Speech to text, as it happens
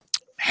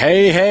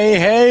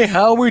Hey,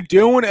 how we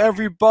doing,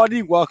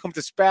 everybody? Welcome to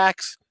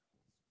SPACs.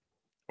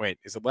 Wait,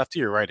 is it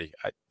lefty or righty?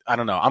 I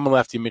don't know. I'm a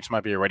lefty. Mitch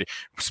might be a righty.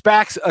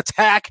 SPACs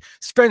attack.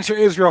 Spencer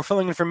Israel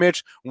filling in for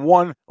Mitch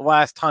one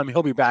last time.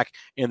 He'll be back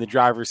in the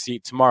driver's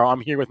seat tomorrow.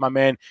 I'm here with my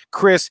man,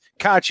 Chris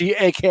Kachi,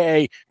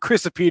 a.k.a.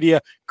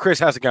 Chrisopedia. Chris,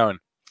 how's it going?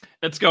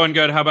 It's going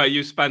good. How about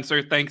you,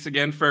 Spencer? Thanks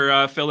again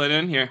for filling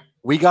in here.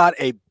 We got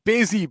a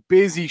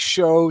busy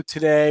show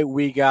today.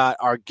 We got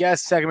our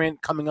guest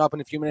segment coming up in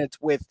a few minutes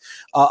with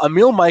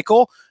Emil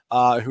Michael,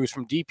 who's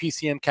from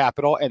DPCM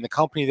Capital, and the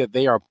company that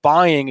they are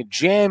buying,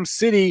 Jam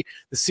City.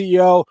 The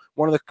CEO,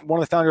 one of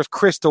the founders,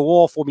 Chris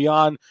DeWolf, will be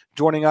on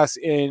joining us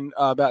in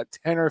about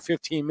 10 or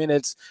 15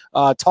 minutes,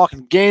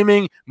 talking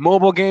gaming,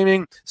 mobile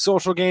gaming,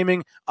 social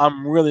gaming.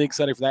 I'm really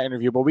excited for that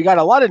interview. But we got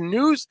a lot of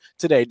news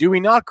today, do we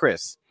not,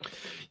 Chris?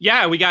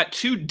 Yeah, we got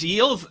two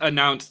deals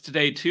announced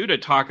today, too, to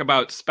talk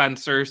about,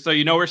 Spencer. So,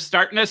 we're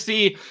starting to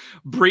see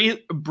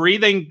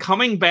breathing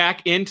coming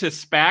back into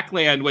SPAC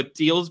land with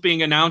deals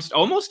being announced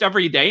almost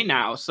every day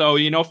now. So,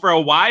 for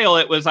a while,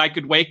 it was I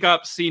could wake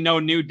up, see no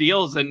new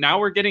deals, and now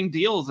we're getting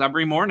deals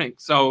every morning.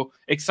 So,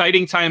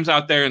 exciting times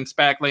out there in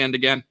SPAC land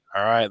again.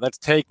 All right, let's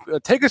take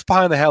us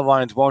behind the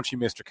headlines, won't you,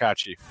 Mr.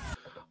 Kachi?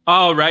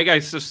 All right,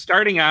 guys. So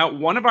starting out,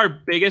 one of our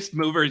biggest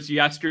movers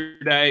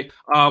yesterday,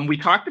 we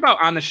talked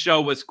about on the show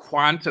was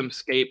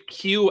QuantumScape,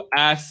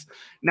 QS.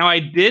 Now, I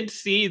did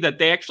see that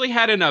they actually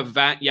had an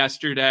event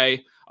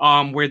yesterday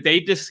where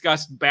they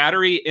discussed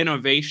battery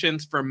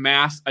innovations for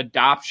mass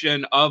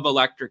adoption of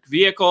electric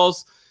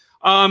vehicles.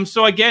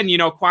 So again,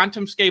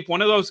 QuantumScape,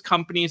 one of those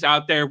companies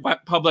out there,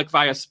 went public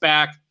via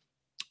SPAC,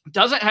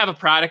 doesn't have a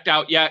product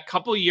out yet,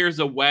 couple years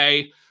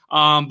away.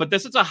 But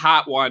this is a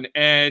hot one.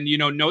 And,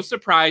 no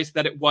surprise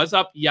that it was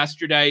up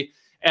yesterday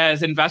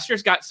as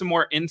investors got some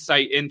more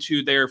insight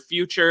into their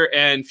future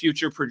and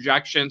future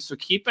projections. So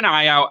keep an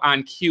eye out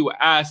on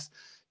QS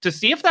to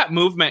see if that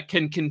movement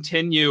can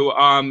continue,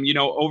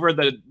 over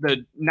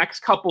the next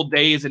couple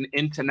days and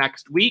into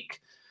next week.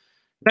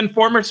 Then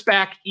former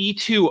SPAC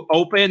E2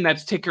 Open,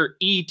 that's ticker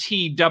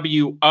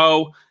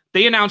ETWO.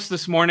 They announced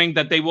this morning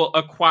that they will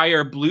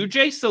acquire Blue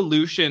Jay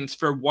Solutions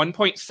for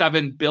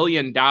 $1.7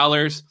 billion.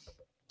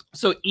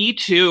 So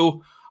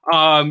E2,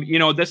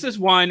 this is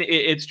one,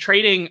 it's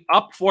trading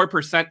up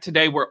 4%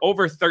 today. We're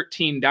over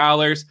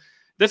 $13.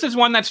 This is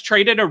one that's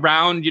traded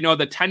around, the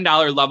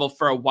 $10 level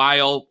for a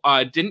while.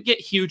 Didn't get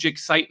huge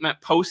excitement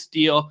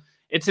post-deal.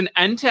 It's an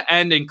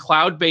end-to-end and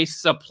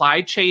cloud-based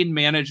supply chain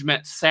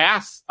management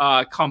SaaS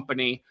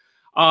company.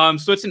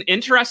 So it's an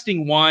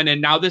interesting one.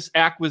 And now this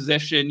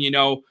acquisition,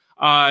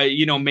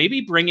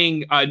 maybe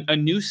bringing a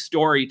new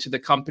story to the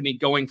company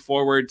going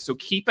forward. So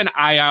keep an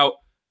eye out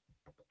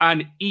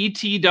on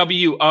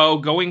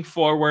ETWO going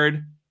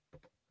forward.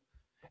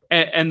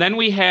 And then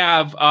we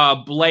have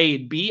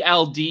Blade,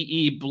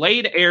 BLDE,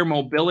 Blade Air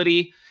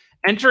Mobility,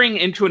 entering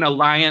into an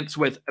alliance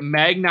with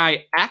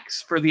Magni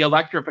X for the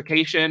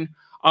electrification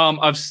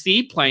of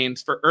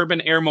seaplanes for urban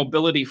air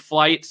mobility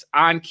flights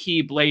on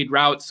key Blade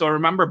routes. So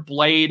remember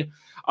Blade,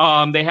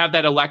 they have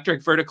that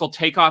electric vertical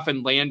takeoff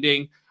and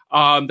landing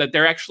that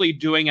they're actually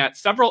doing at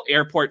several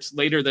airports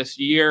later this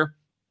year.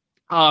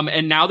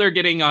 And now they're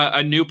getting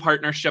a new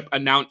partnership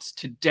announced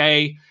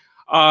today.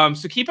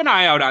 So keep an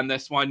eye out on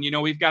this one.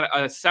 We've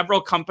got several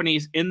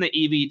companies in the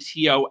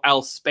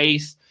eVTOL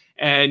space.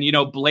 And,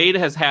 Blade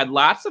has had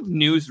lots of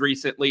news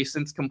recently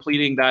since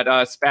completing that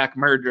SPAC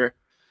merger.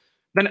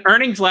 Then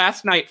earnings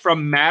last night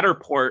from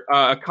Matterport,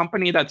 a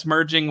company that's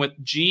merging with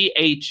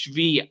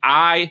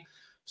GHVI.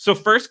 So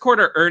first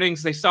quarter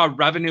earnings, they saw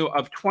revenue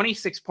of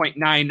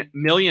 $26.9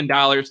 million.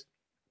 That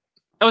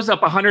was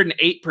up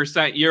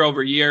 108% year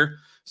over year.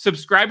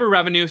 Subscriber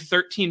revenue,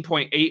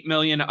 $13.8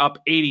 million, up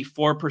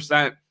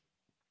 84%.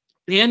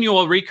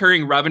 Annual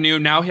recurring revenue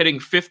now hitting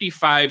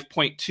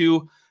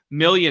 $55.2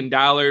 million.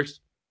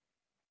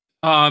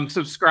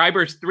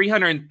 Subscribers,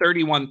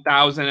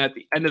 331,000 at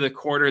the end of the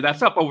quarter.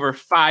 That's up over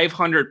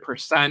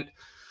 500%.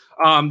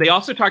 They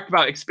also talked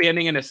about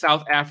expanding into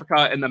South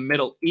Africa and the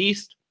Middle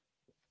East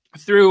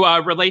through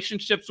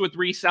relationships with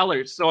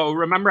resellers. So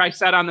remember I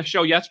said on the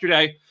show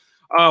yesterday,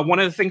 one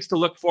of the things to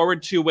look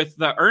forward to with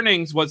the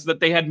earnings was that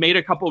they had made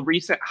a couple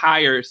recent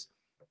hires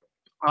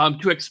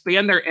to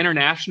expand their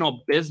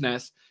international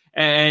business.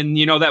 And,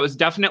 that was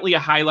definitely a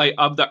highlight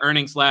of the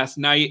earnings last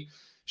night.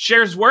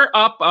 Shares were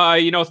up,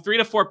 3 to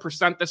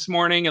 4% this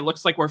morning. It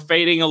looks like we're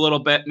fading a little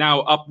bit now,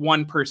 up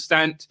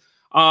 1%.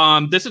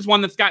 This is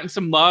one that's gotten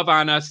some love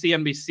on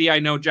CNBC. I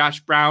know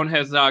Josh Brown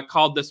has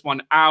called this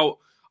one out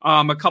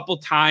a couple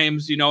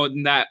times,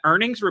 in that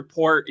earnings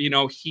report,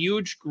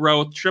 huge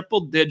growth,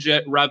 triple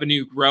digit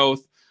revenue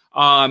growth,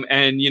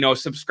 and,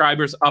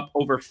 subscribers up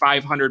over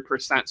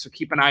 500%. So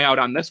keep an eye out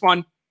on this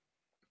one.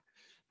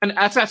 And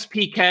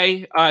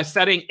SSPK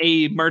setting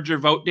a merger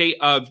vote date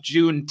of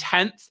June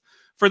 10th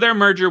for their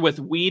merger with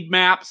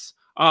Weedmaps.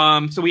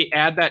 So we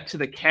add that to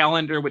the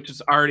calendar, which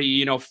is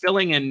already,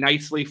 filling in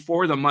nicely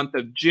for the month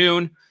of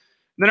June.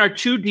 Then our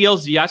two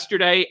deals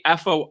yesterday,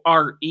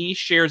 FORE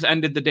shares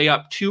ended the day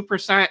up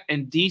 2%,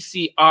 and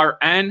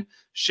DCRN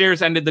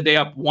shares ended the day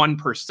up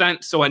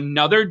 1%. So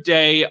another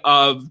day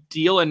of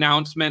deal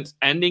announcements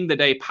ending the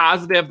day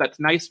positive. That's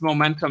nice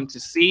momentum to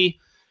see.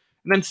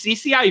 And then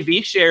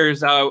CCIV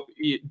shares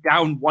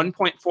down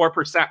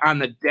 1.4% on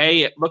the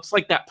day. It looks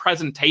like that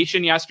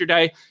presentation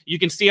yesterday. You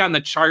can see on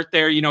the chart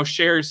there,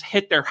 shares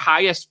hit their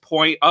highest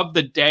point of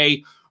the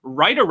day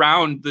right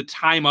around the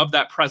time of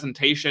that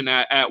presentation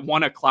at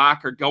 1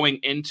 o'clock or going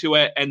into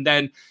it. And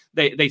then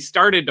they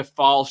started to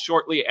fall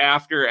shortly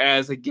after,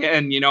 as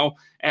again,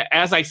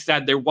 as I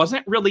said, there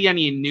wasn't really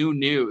any new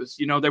news.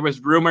 There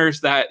was rumors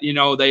that,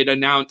 they'd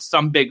announced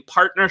some big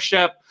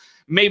partnership,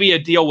 maybe a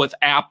deal with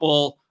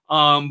Apple.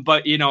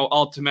 But,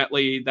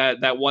 ultimately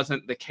that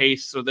wasn't the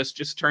case. So this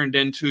just turned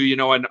into,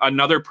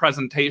 another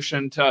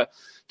presentation to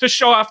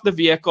show off the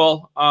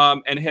vehicle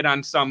and hit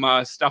on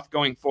some stuff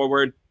going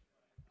forward.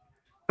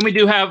 And we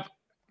do have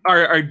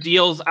our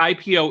deals,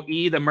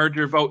 IPOE, the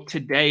merger vote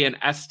today, and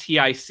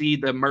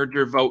STIC, the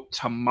merger vote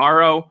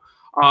tomorrow.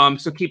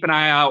 So keep an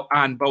eye out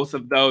on both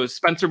of those.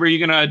 Spencer, were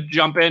you going to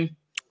jump in?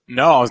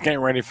 No, I was getting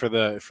ready for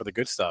the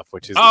good stuff,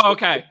 which is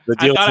okay. The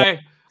deal.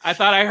 I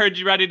thought I heard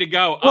you ready to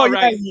go. Well, All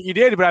right. Yeah, you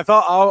did, but I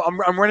thought,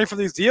 I'm ready for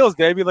these deals,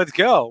 baby. Let's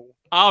go.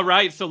 All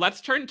right. So let's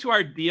turn to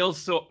our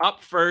deals. So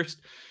up first,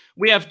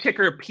 we have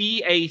ticker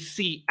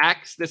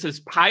PACX. This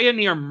is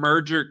Pioneer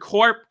Merger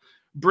Corp,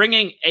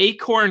 bringing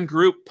Acorn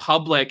Group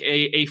public,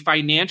 a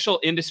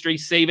financial industry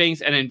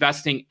savings and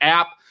investing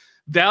app,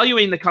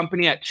 valuing the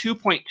company at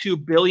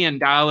 $2.2 billion,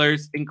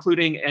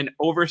 including an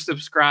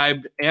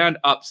oversubscribed and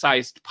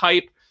upsized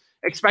PIPE,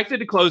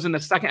 expected to close in the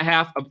second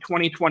half of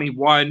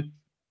 2021.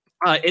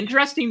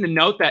 Interesting to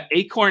note that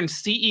Acorn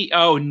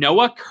CEO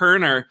Noah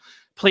Kerner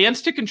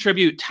plans to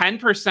contribute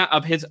 10%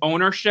 of his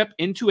ownership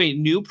into a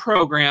new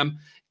program,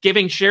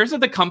 giving shares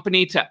of the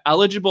company to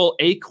eligible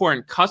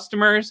Acorn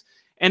customers,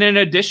 and an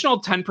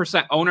additional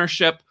 10%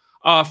 ownership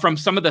from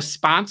some of the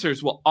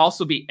sponsors will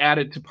also be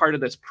added to part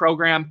of this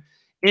program.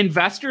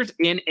 Investors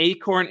in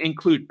Acorn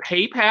include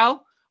PayPal,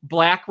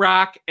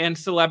 BlackRock, and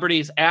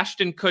celebrities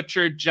Ashton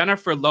Kutcher,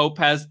 Jennifer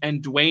Lopez,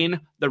 and Dwayne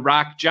 "The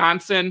Rock"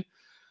 Johnson.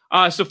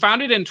 So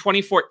founded in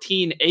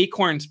 2014,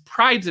 Acorns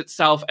prides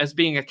itself as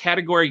being a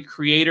category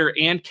creator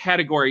and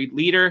category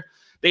leader.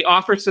 They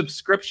offer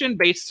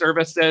subscription-based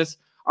services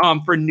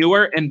for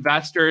newer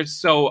investors.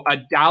 So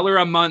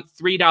 $1 a month,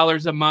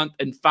 $3 a month,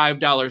 and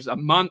 $5 a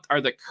month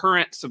are the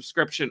current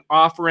subscription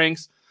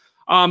offerings.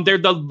 They're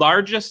the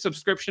largest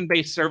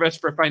subscription-based service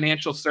for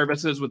financial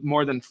services with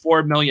more than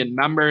 4 million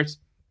members.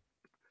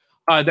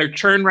 Their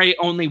churn rate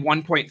only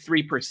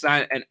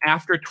 1.3%, and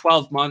after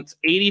 12 months,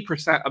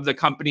 80% of the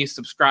company's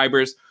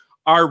subscribers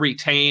are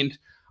retained.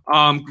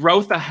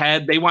 Growth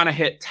ahead, they want to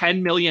hit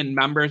 10 million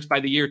members by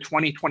the year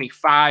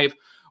 2025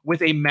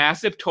 with a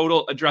massive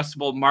total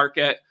addressable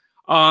market.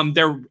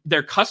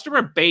 Their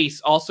customer base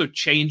also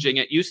changing.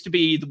 It used to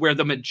be where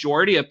the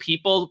majority of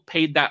people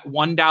paid that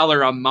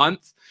 $1 a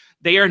month.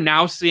 They are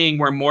now seeing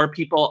where more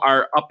people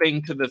are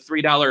upping to the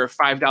 $3 or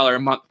 $5 a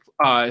month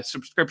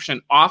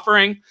subscription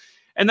offering.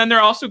 And then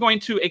they're also going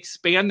to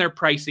expand their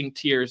pricing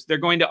tiers. They're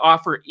going to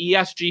offer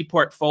ESG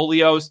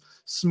portfolios,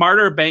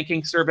 smarter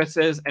banking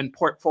services, and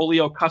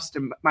portfolio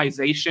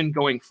customization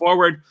going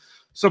forward.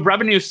 So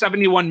revenue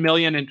 $71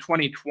 million in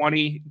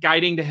 2020,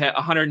 guiding to hit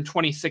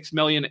 $126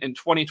 million in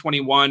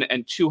 2021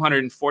 and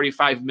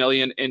 $245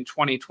 million in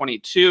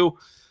 2022.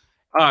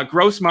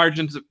 Gross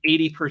margins of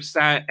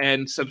 80%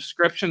 and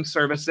subscription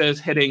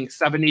services hitting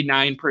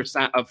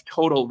 79% of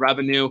total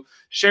revenue.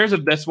 Shares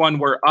of this one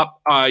were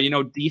up,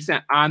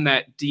 decent on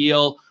that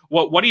deal.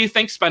 What do you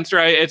think, Spencer?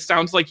 It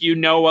sounds like you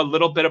know a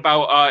little bit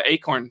about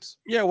Acorns.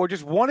 Yeah, well,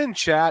 just one in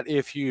chat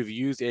if you've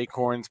used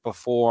Acorns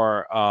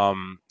before.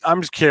 I'm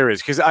just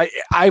curious because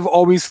I've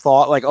always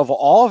thought like of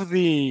all of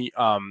the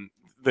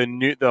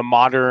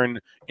modern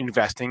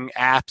investing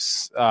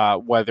apps,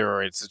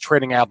 whether it's a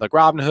trading app like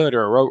Robinhood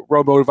or a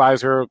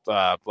robo-advisor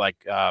like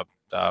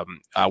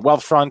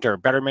Wealthfront or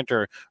Betterment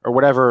or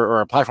whatever,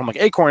 or a platform like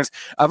Acorns,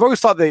 I've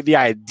always thought the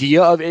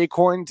idea of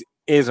Acorns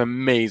is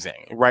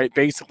amazing, right?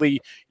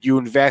 Basically, you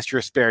invest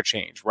your spare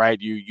change, right?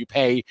 You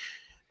pay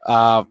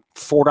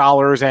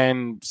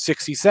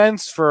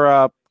 $4.60 for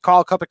a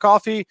cup of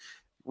coffee.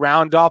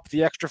 Round up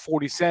the extra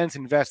 40 cents,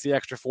 invest the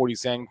extra 40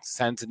 cents,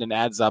 and it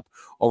adds up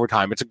over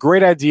time. It's a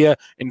great idea.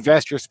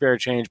 Invest your spare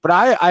change. But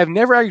I've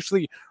never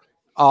actually,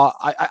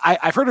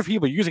 I've heard of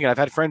people using it. I've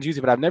had friends use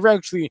it, but I've never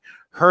actually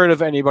heard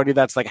of anybody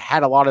that's like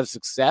had a lot of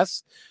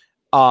success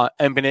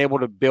and been able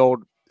to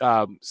build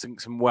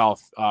some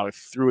wealth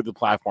through the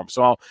platform.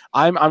 So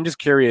I'm just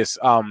curious.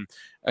 A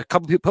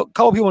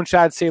couple people in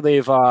chat say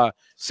they've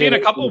seen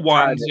a couple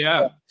ones,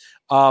 yeah.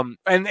 And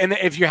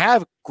if you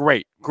have,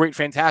 great,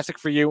 fantastic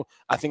for you.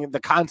 I think the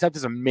concept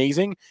is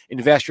amazing.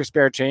 Invest your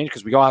spare change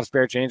because we all have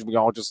spare change. We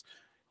all just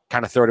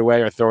kind of throw it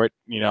away or throw it,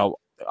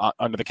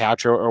 under the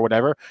couch or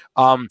whatever.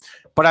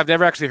 But I've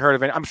never actually heard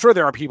of it. I'm sure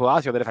there are people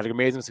out there that have had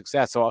amazing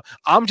success. So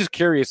I'm just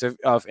curious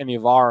if any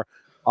of our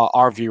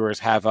viewers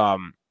have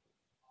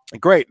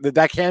Great.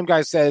 That Cam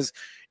guy says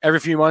every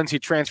few months he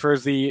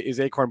transfers his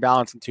Acorn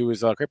balance into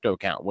his crypto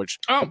account, which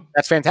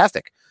that's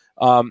fantastic.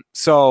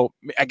 So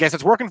I guess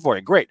it's working for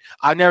you. Great.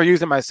 I've never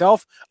used it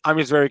myself. I'm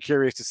just very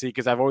curious to see,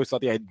 because I've always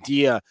thought the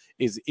idea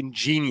is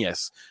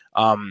ingenious.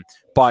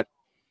 But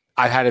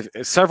I've had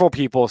several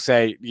people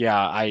say, yeah,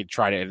 I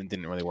tried it and it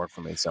didn't really work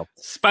for me. So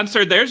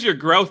Spencer, there's your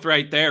growth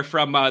right there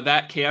from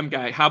that Cam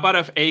guy. How about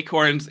if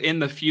Acorns in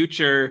the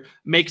future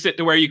makes it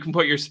to where you can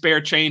put your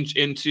spare change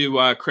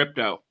into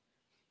crypto?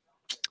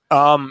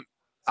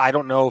 I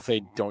don't know if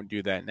they don't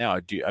do that now.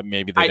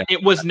 Maybe they don't.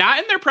 It was not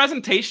in their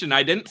presentation.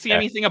 I didn't see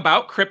anything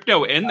about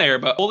crypto in there,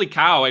 but holy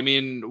cow. I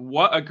mean,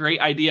 what a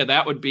great idea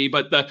that would be.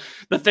 But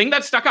the thing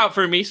that stuck out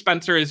for me,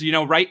 Spencer, is,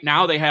 right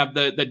now they have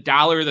the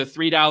 $1, the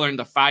 $3, and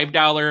the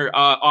 $5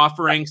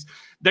 offerings.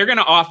 They're going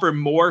to offer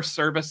more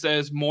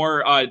services,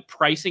 more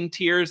pricing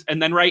tiers.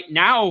 And then right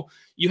now,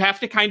 you have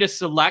to kind of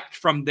select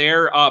from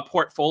their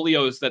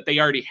portfolios that they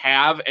already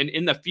have. And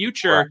in the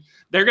future,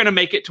 they're going to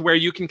make it to where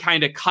you can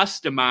kind of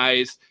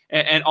customize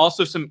and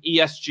also some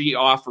ESG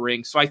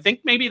offerings. So I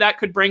think maybe that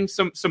could bring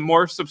some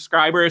more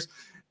subscribers.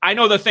 I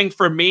know the thing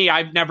for me,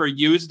 I've never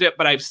used it,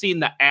 but I've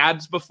seen the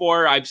ads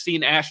before. I've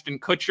seen Ashton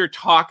Kutcher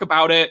talk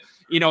about it.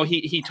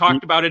 He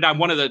talked about it on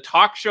one of the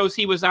talk shows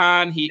he was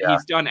on. He's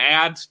done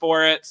ads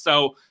for it.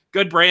 So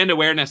good brand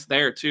awareness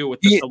there too,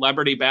 with the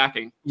celebrity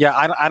backing. Yeah,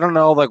 I don't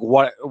know like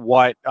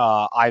what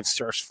I've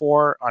searched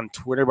for on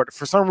Twitter, but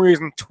for some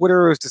reason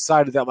Twitter has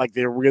decided that like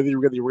they really,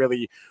 really,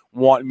 really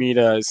want me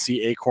to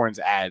see Acorns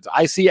ads.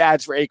 I see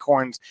ads for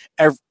Acorns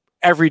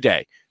every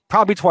day,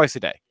 probably twice a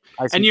day.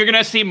 And you're going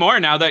to see more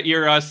now that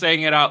you're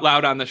saying it out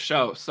loud on the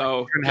show.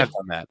 So I have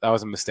done that. That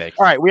was a mistake.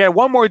 All right, we had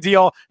one more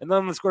deal, and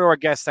then let's go to our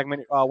guest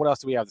segment. What else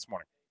do we have this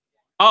morning?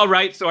 All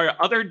right, so our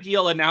other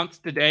deal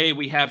announced today,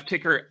 we have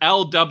ticker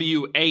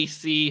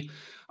LWAC,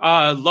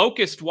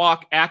 Locust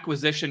Walk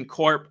Acquisition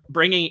Corp,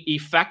 bringing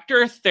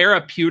Effector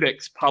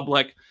Therapeutics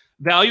public,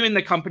 valuing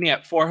the company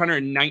at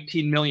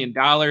 $419 million.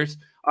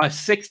 A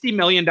 $60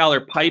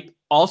 million pipe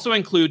also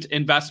includes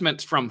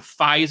investments from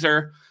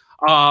Pfizer.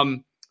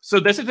 So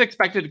this is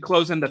expected to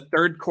close in the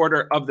third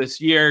quarter of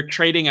this year,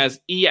 trading as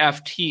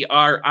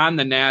EFTR on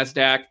the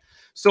NASDAQ.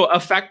 So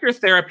Effector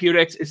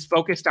Therapeutics is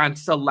focused on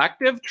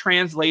selective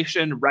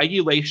translation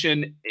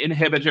regulation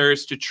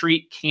inhibitors to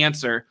treat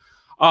cancer.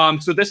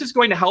 So this is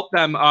going to help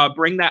them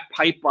bring that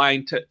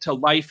pipeline to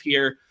life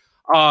here.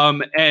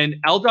 And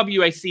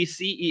LWAC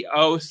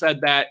CEO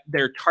said that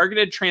their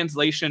targeted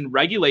translation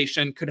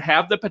regulation could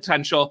have the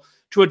potential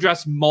to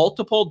address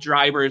multiple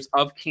drivers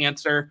of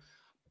cancer.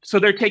 So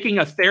they're taking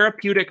a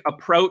therapeutic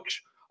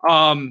approach,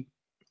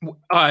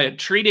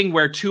 treating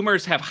where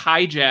tumors have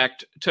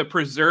hijacked to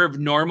preserve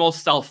normal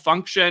cell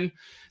function.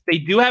 They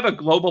do have a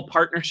global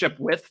partnership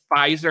with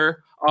Pfizer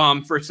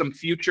for some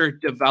future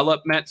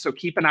development. So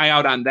keep an eye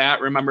out on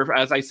that. Remember,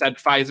 as I said,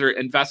 Pfizer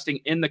investing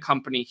in the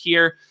company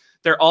here.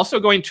 They're also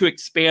going to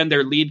expand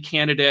their lead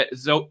candidate,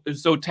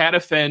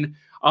 Zotadifin,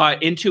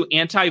 into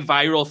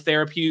antiviral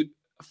therapy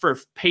for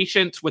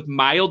patients with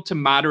mild to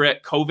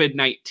moderate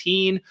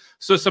COVID-19.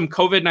 So some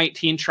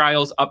COVID-19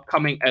 trials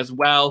upcoming as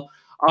well.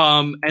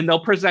 And they'll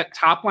present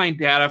top-line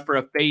data for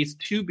a phase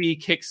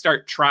 2B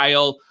Kickstart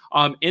trial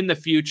in the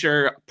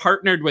future,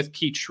 partnered with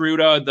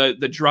Keytruda,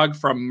 the drug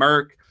from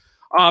Merck.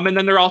 And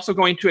then they're also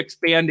going to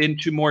expand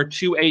into more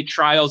 2A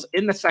trials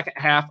in the second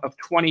half of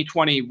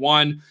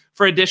 2021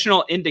 for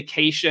additional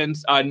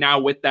indications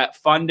now with that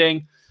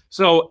funding.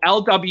 So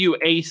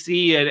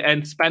LWAC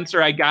and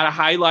Spencer, I got to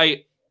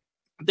highlight,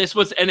 this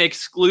was an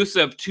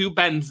exclusive to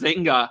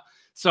Benzinga.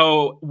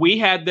 So we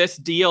had this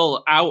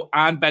deal out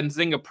on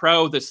Benzinga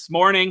Pro this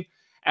morning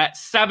at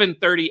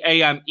 7:30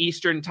 a.m.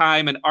 Eastern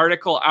time, an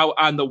article out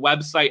on the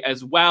website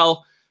as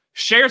well.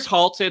 Shares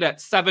halted at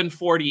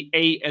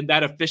 7:48, and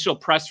that official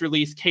press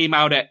release came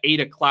out at 8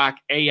 o'clock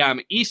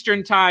a.m.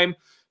 Eastern time.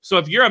 So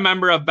if you're a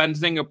member of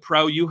Benzinga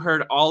Pro, you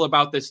heard all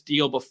about this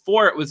deal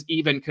before it was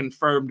even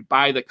confirmed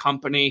by the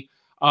company.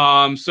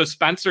 So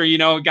Spencer,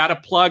 got to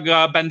plug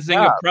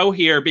Benzinga Pro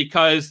here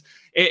because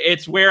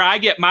it's where I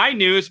get my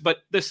news. But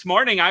this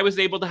morning I was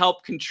able to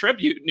help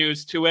contribute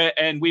news to it,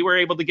 and we were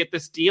able to get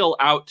this deal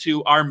out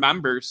to our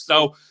members.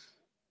 So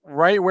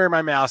right where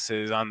my mouse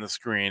is on the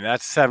screen,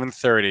 that's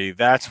 7:30.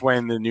 That's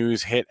when the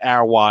news hit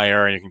our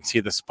wire, and you can see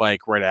the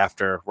spike right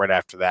after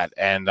that.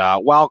 And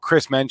while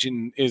Chris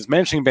mentioning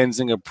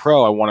Benzinga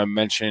Pro, I want to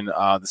mention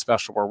the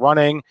special we're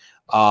running.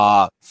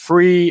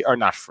 Free or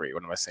not free?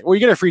 What am I saying? Well, you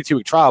get a free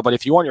 2-week trial, but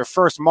if you want your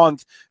first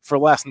month for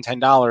less than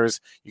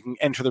 $10, you can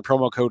enter the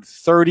promo code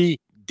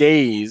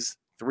 30days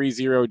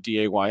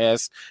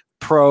 30days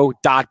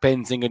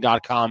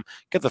pro.benzinga.com.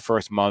 Get the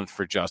first month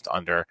for just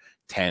under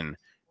 $10.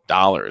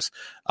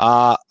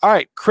 All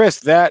right,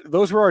 Chris,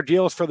 those were our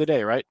deals for the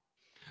day, right?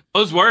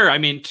 Those were,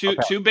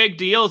 two big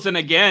deals. And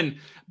again,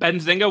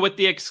 Benzinga with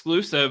the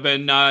exclusive,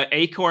 and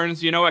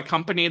Acorns, a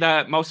company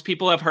that most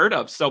people have heard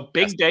of. So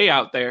big day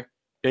out there.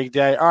 Big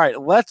day. All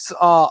right, let's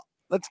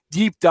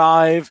deep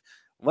dive.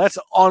 Let's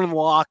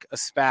unlock a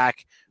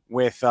SPAC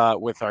with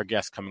our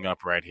guest coming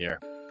up right here.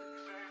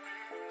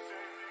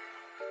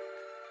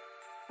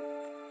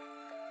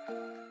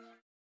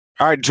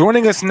 All right,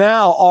 joining us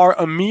now are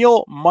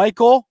Emil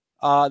Michael,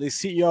 the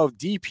CEO of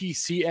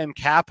DPCM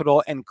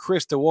Capital, and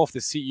Chris DeWolf, the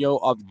CEO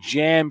of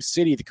Jam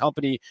City, the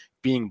company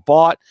being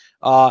bought.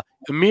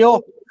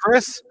 Emil,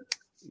 Chris,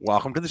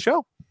 welcome to the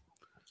show.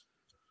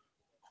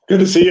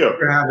 Good to see you. Thanks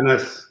for having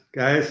us,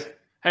 guys.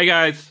 Hey,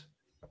 guys.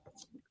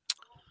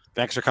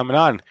 Thanks for coming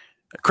on.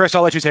 Chris,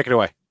 I'll let you take it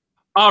away.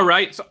 All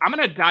right, so I'm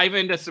going to dive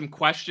into some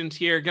questions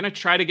here. Going to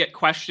try to get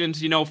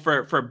questions,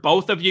 for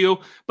both of you,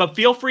 but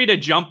feel free to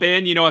jump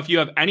in, if you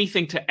have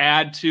anything to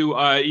add to,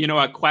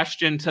 a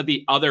question to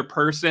the other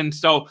person.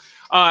 So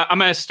I'm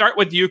going to start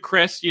with you,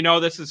 Chris.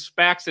 This is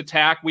SPACs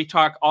Attack. We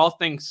talk all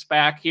things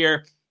SPAC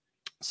here.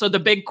 So the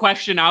big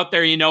question out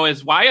there,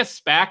 is why a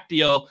SPAC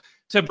deal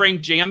to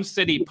bring Jam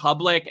City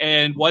public,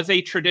 and was a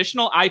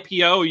traditional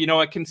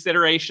IPO, a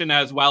consideration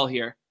as well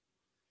here?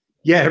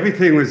 Yeah,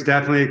 everything was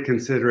definitely a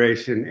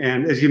consideration.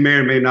 And as you may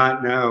or may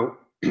not know,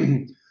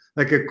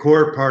 like a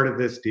core part of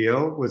this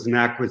deal was an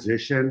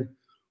acquisition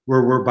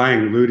where we're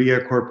buying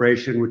Ludia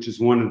Corporation, which is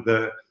one of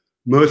the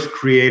most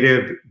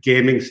creative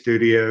gaming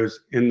studios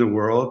in the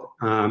world,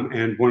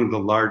 and one of the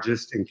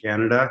largest in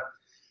Canada.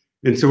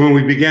 And so when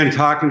we began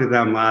talking to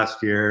them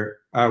last year,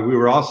 we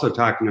were also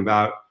talking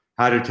about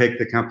how to take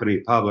the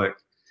company public,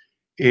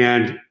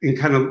 and in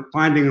kind of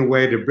finding a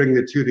way to bring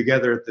the two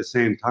together at the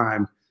same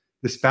time.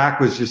 The SPAC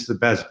was just the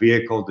best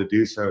vehicle to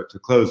do so, to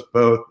close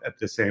both at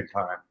the same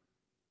time.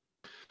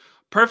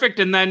 Perfect.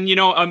 And then,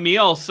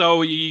 Emil,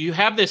 so you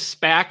have this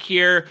SPAC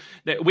here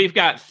that we've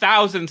got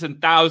thousands and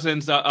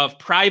thousands of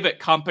private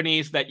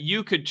companies that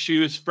you could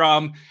choose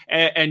from,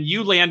 and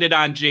you landed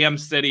on Jam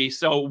City.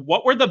 So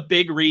what were the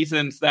big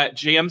reasons that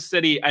Jam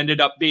City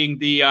ended up being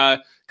the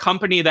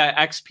company that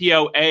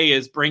XPOA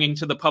is bringing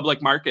to the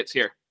public markets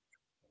here?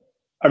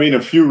 I mean,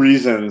 a few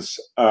reasons.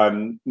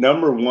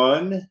 Number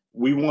one,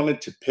 we wanted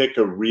to pick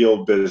a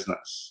real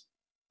business,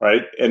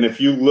 right? And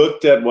if you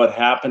looked at what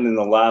happened in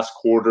the last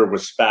quarter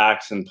with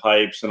SPACs and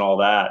pipes and all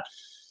that,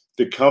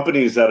 the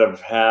companies that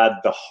have had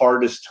the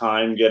hardest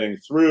time getting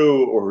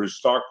through, or whose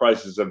stock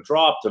prices have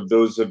dropped, of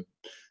those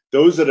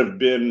that have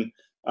been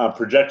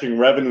projecting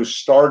revenue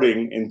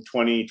starting in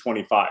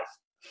 2025.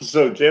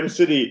 So Jam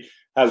City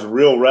has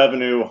real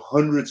revenue,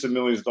 hundreds of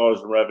millions of dollars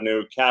in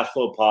revenue, cash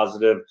flow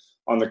positive,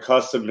 on the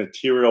cusp of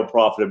material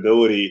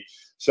profitability.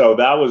 So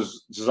that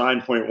was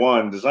design point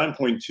one. Design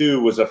point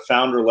two was a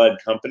founder-led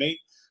company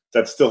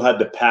that still had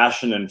the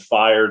passion and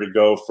fire to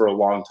go for a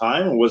long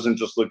time and wasn't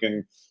just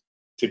looking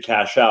to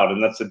cash out.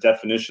 And that's the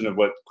definition of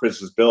what Chris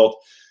has built.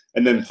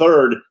 And then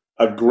third,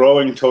 a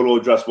growing total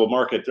addressable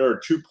market. There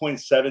are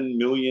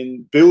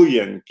 2.7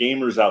 billion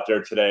gamers out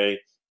there today,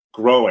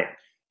 growing.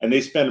 And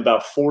they spend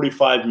about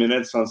 45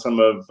 minutes on some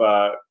of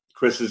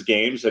Chris's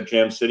games at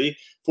Jam City.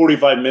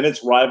 45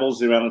 minutes rivals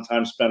the amount of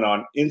time spent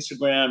on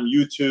Instagram,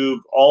 YouTube,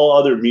 all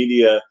other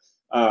media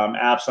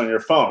apps on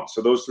your phone.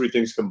 So those three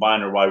things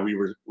combined are why we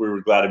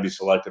were glad to be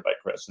selected by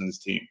Chris and his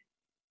team.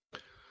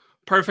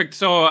 Perfect.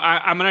 So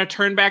I'm going to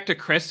turn back to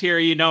Chris here.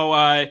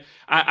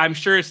 I'm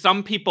sure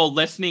some people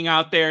listening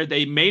out there,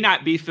 they may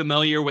not be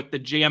familiar with the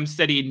Jam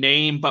City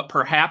name, but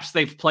perhaps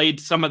they've played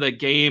some of the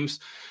games.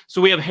 So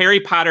we have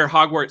Harry Potter,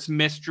 Hogwarts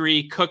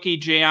Mystery, Cookie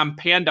Jam,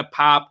 Panda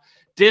Pop,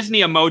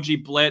 Disney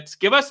Emoji Blitz.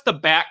 Give us the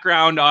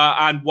background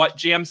on what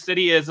Jam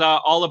City is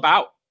all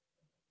about.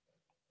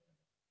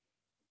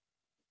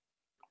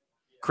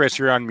 Chris,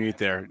 you're on mute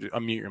there.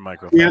 Unmute your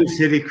microphone. Jam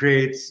City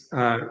creates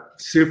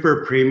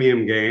super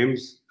premium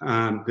games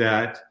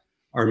that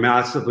are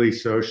massively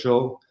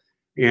social,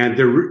 and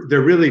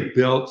they're really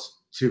built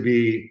to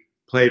be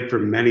played for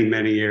many,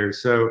 many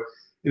years. So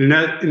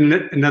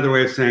another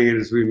way of saying it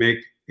is we make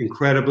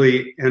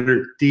incredibly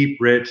deep,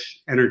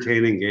 rich,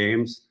 entertaining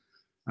games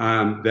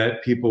that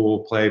people will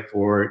play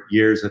for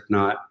years, if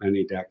not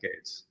many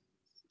decades.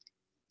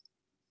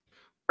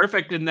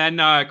 Perfect. And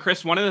then,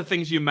 Chris, one of the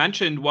things you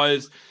mentioned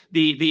was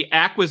the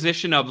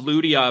acquisition of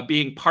Ludia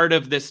being part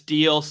of this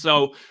deal.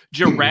 So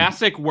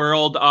Jurassic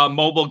World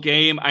mobile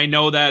game, I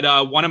know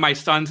that one of my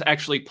sons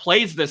actually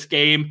plays this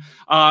game.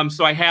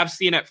 So I have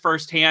seen it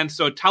firsthand.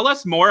 So tell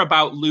us more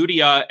about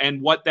Ludia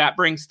and what that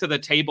brings to the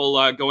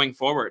table going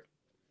forward.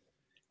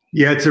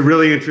 Yeah, it's a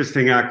really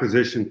interesting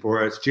acquisition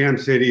for us. Jam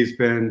City has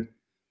been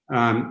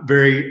a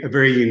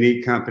very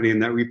unique company in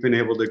that we've been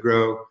able to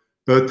grow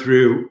both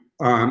through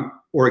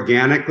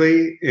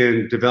organically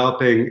in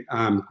developing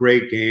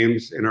great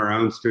games in our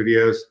own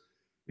studios,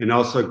 and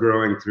also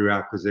growing through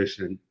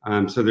acquisition.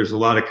 So there's a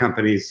lot of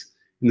companies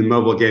in the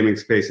mobile gaming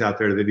space out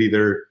there that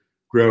either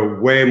grow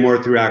way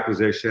more through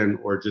acquisition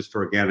or just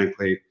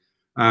organically.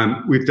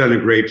 We've done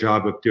a great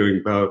job of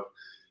doing both.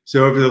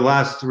 So over the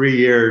last 3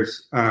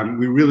 years,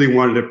 we really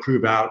wanted to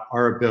prove out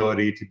our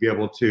ability to be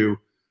able to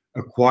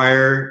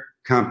acquire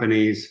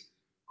companies,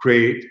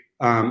 create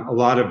a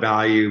lot of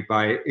value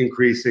by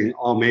increasing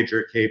all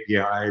major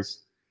KPIs,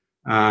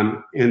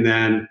 and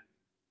then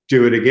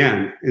do it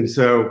again. And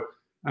so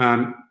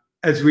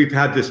as we've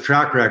had this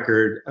track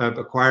record of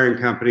acquiring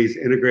companies,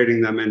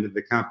 integrating them into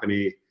the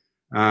company,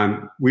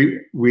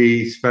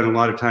 we spent a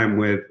lot of time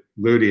with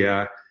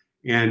Ludia,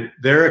 and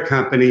they're a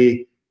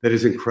company that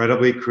is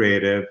incredibly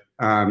creative.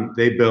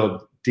 They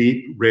build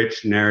deep,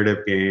 rich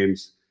narrative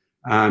games.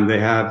 They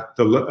have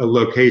a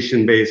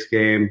location-based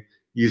game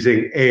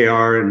using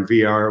AR and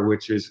VR,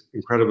 which is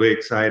incredibly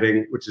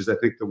exciting, which is, I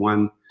think, the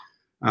one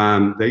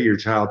that your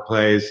child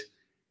plays.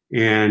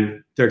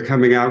 And they're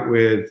coming out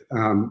with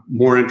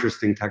more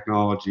interesting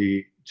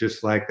technology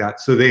just like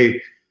that. So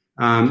they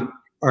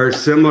are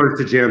similar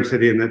to Jam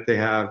City in that they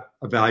have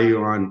a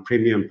value on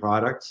premium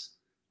products.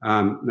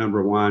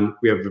 Number one,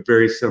 we have a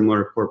very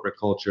similar corporate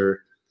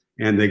culture,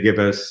 and they give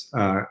us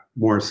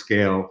more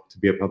scale to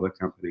be a public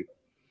company.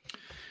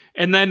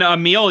 And then,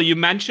 Emil, you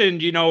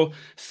mentioned,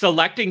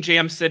 selecting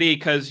Jam City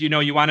because,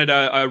 you wanted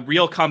a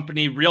real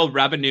company, real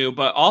revenue,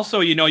 but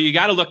also, you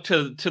got to look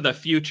to the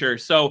future.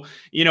 So,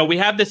 we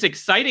have this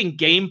exciting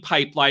game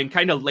pipeline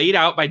kind of laid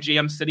out by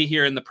Jam City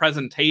here in the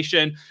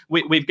presentation.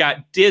 We've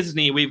got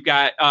Disney, we've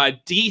got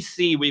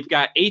DC, we've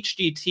got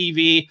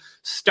HGTV,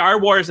 Star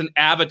Wars, and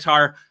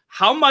Avatar.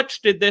 How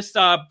much did this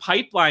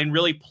pipeline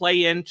really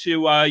play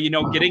into,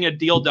 getting a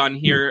deal done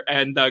here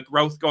and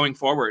growth going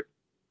forward?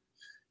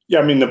 Yeah,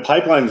 I mean, the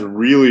pipeline's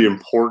really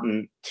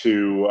important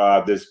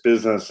to this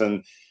business.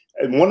 And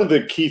one of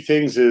the key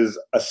things is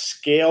a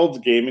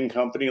scaled gaming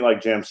company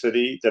like Jam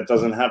City that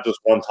doesn't have just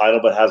one title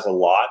but has a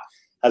lot,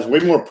 has way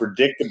more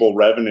predictable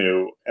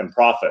revenue and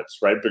profits,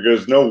 right?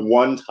 Because no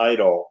one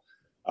title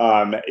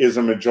is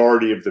a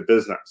majority of the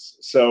business.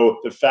 So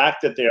the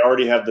fact that they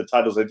already have the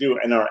titles they do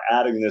and are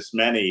adding this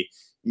many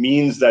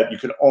means that you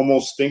can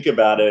almost think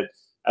about it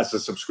as a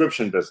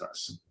subscription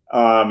business.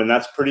 And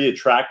that's pretty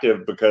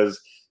attractive because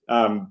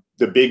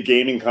the big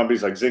gaming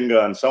companies like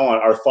Zynga and so on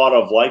are thought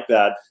of like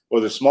that, or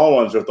the small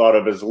ones are thought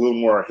of as a little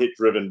more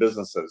hit-driven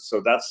businesses.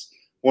 So that's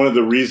one of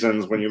the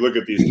reasons when you look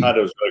at these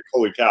titles, you're like,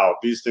 holy cow,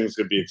 these things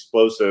could be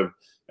explosive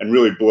and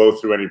really blow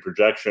through any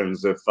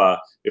projections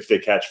if they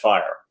catch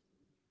fire.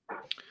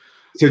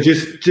 So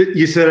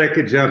you said I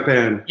could jump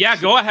in. Yeah,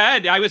 go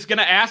ahead. I was going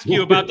to ask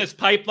you about this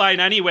pipeline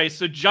anyway,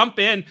 so jump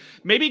in.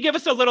 Maybe give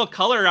us a little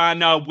color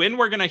on when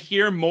we're going to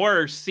hear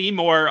more or see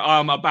more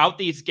about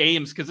these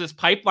games, because this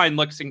pipeline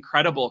looks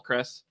incredible,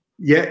 Chris.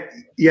 Yeah.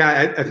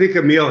 I think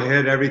Emil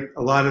hit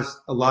a lot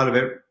of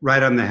it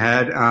right on the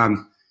head.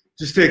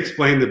 Just to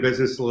explain the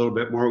business a little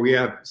bit more, we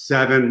have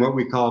 7 what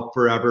we call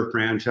forever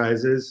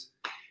franchises,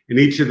 and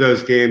each of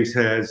those games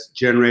has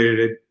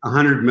generated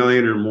 100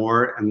 million or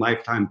more in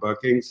lifetime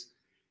bookings.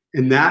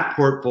 And that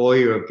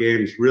portfolio of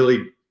games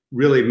really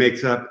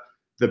makes up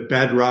the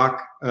bedrock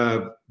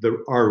of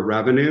our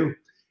revenue.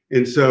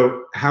 And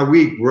so how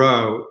we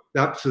grow,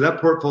 that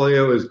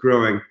portfolio is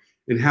growing.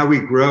 And how we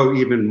grow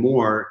even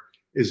more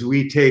is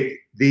we take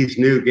these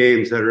new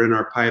games that are in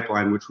our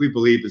pipeline, which we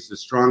believe is the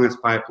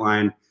strongest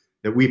pipeline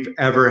that we've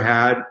ever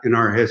had in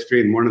our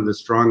history, and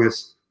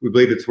we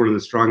believe it's one of the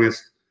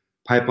strongest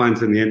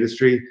pipelines in the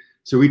industry.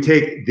 So we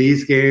take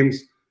these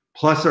games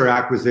plus our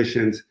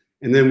acquisitions,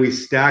 and then we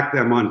stack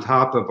them on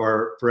top of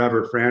our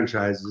forever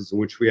franchises, in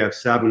which we have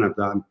 7 of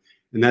them.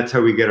 And that's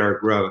how we get our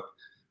growth.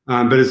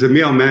 But as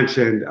Emil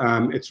mentioned,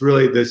 it's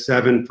really the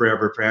 7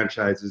 forever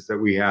franchises that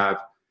we have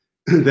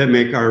that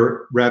make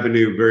our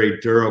revenue very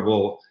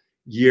durable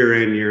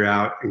year in, year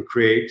out, and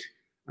create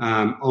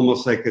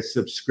almost like a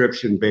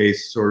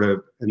subscription-based sort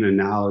of an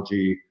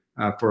analogy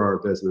for our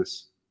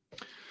business.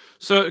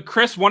 So,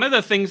 Chris, one of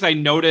the things I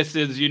noticed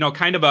is,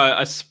 kind of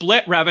a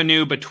split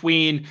revenue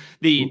between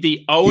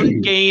the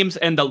owned games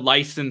and the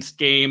licensed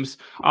games.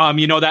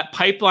 That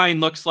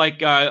pipeline looks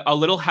like a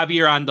little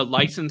heavier on the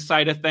licensed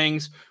side of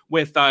things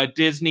with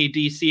Disney,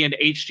 DC, and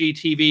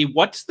HGTV.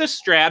 What's the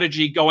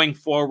strategy going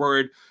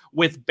forward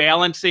with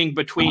balancing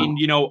between,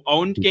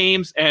 owned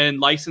games and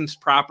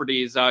licensed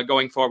properties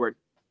going forward?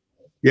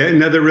 Yeah,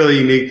 another really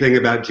unique thing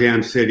about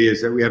Jam City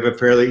is that we have a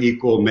fairly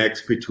equal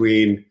mix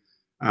between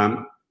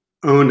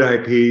owned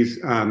IPs,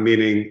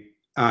 meaning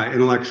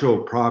intellectual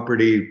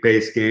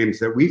property-based games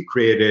that we've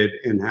created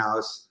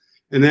in-house,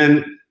 and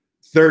then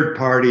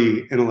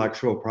third-party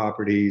intellectual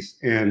properties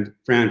and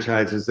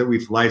franchises that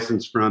we've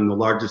licensed from the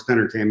largest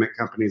entertainment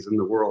companies in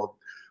the world,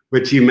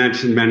 which you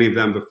mentioned many of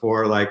them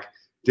before, like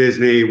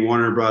Disney,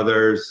 Warner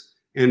Brothers,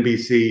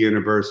 NBC,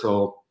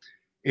 Universal.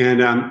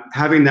 And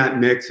having that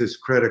mix is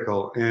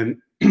critical. And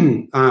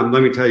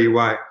let me tell you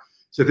why.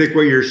 So I think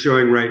what you're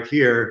showing right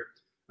here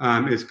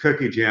is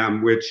Cookie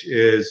Jam, which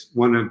is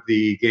one of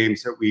the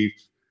games that we've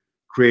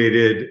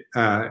created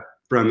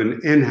from an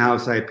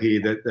in-house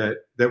IP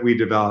that we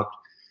developed.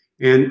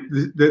 And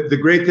the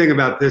great thing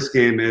about this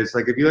game is,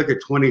 like, if you look at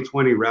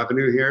 2020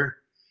 revenue here,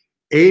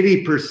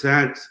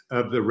 80%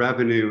 of the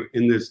revenue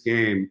in this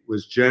game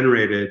was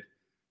generated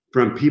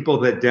from people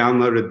that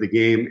downloaded the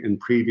game in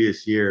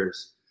previous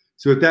years.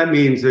 So what that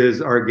means is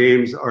our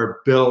games are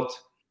built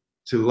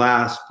to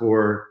last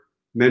for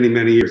many,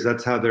 many years.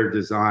 That's how they're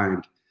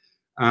designed.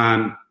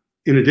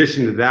 In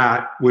addition to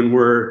that, when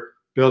we're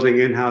building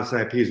in-house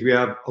IPs, we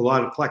have a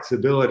lot of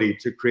flexibility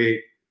to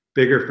create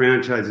bigger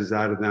franchises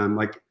out of them.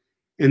 Like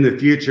in the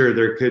future,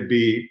 there could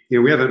be,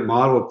 we haven't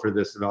modeled for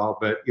this at all,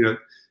 but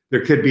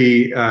there could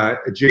be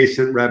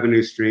adjacent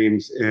revenue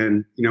streams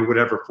in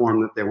whatever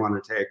form that they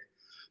want to take.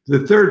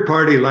 The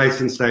third-party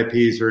licensed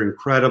IPs are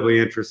incredibly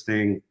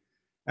interesting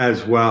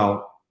as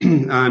well.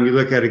 You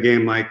look at a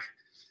game like,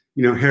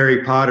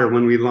 Harry Potter,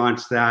 when we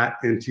launched that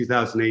in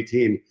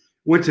 2018,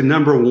 went to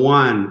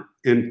 #1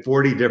 in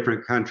 40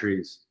 different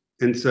countries.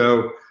 And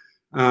so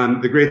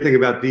the great thing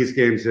about these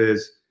games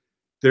is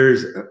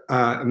there's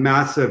a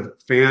massive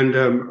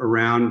fandom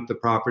around the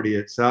property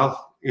itself,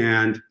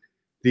 and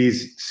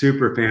these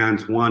super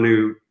fans want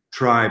to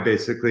try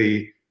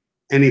basically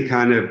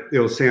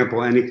they'll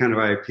sample any kind of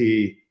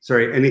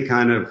any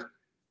kind of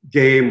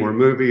game or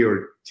movie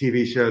or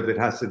TV show that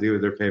has to do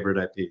with their favorite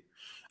IP.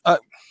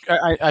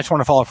 I just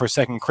want to follow for a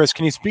second. Chris,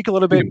 can you speak a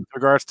little bit with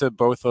regards to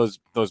both those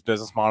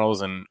business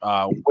models and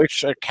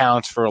which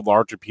accounts for a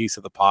larger piece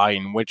of the pie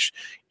and which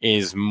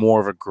is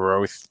more of a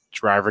growth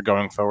driver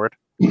going forward?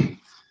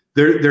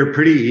 They're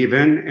pretty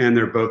even, and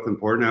they're both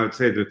important. I would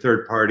say the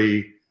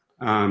third-party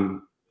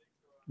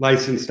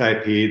licensed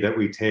IP that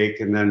we take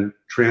and then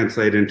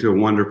translate into a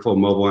wonderful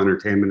mobile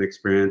entertainment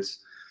experience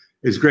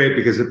is great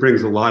because it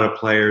brings a lot of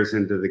players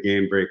into the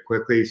game very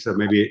quickly. So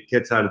maybe it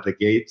gets out of the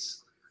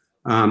gates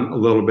a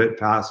little bit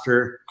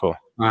faster. Cool.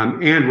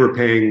 And we're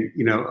paying,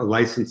 a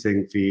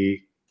licensing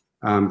fee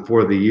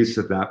for the use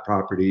of that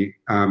property.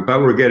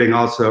 But we're getting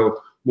also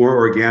more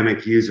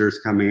organic users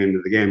coming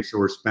into the game. So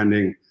we're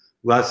spending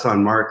less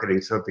on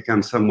marketing. So it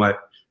becomes somewhat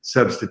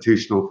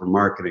substitutional for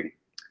marketing.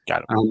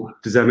 Got it.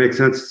 Does that make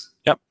sense?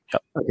 Yep.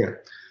 Okay.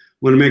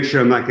 Want to make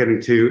sure I'm not getting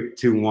too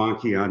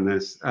wonky on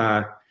this.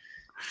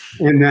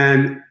 And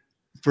then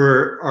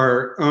for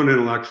our own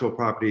intellectual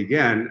property,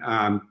 again,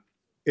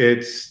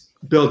 it's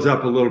builds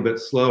up a little bit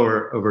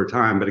slower over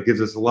time, but it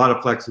gives us a lot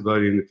of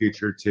flexibility in the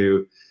future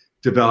to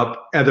develop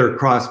other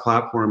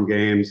cross-platform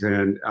games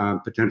and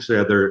potentially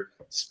other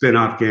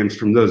spin-off games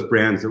from those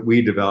brands that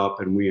we develop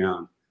and we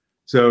own.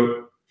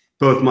 So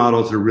both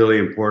models are really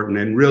important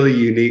and really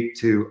unique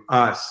to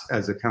us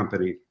as a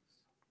company.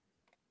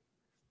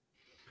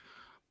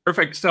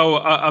 Perfect.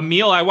 So,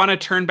 Emil, I want to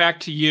turn back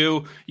to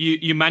you.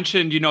 You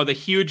mentioned, the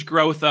huge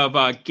growth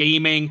of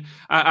gaming.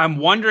 I'm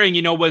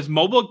wondering, was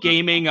mobile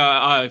gaming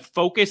a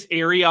focus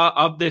area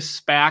of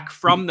this SPAC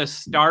from the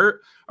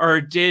start,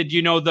 or did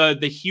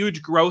the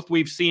huge growth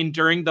we've seen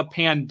during the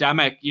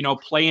pandemic,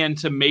 play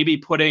into maybe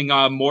putting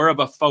more of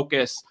a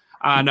focus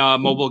on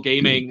mobile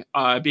gaming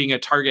being a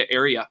target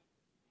area?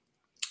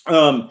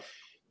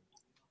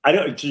 I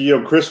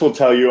don't, Chris will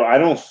tell you, I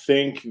don't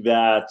think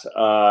that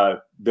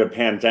the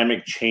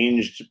pandemic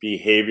changed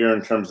behavior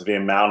in terms of the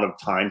amount of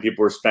time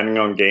people were spending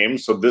on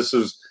games. So this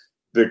is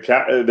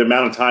the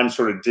amount of time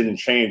sort of didn't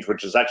change,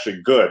 which is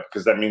actually good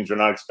because that means you're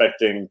not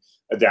expecting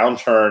a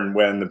downturn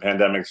when the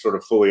pandemic's sort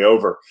of fully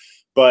over.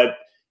 But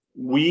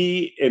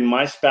we, in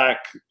my SPAC,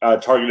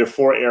 targeted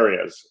 4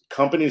 areas: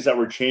 companies that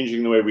were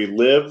changing the way we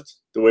lived,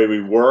 the way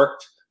we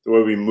worked, the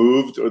way we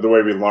moved, or the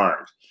way we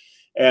learned.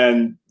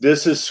 And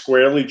this is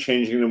squarely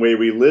changing the way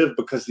we live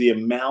because the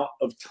amount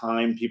of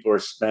time people are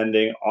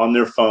spending on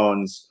their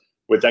phones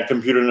with that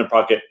computer in their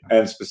pocket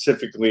and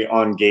specifically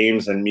on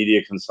games and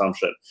media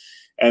consumption.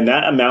 And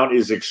that amount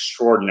is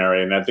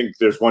extraordinary. And I think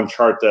there's one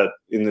chart that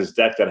in this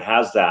deck that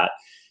has that.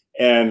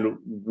 And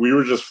we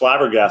were just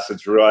flabbergasted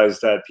to realize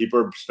that people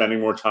are spending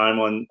more time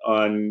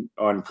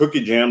on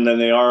Cookie Jam than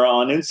they are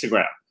on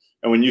Instagram.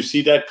 And when you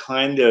see that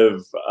kind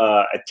of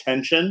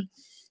attention,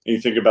 and you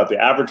think about the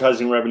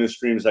advertising revenue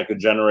streams that could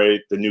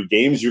generate, the new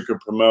games you could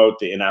promote,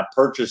 the in-app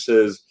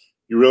purchases,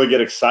 you really get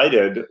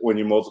excited when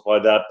you multiply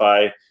that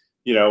by,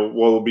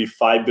 will be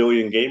 5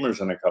 billion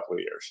gamers in a couple of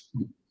years.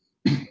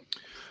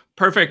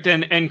 Perfect.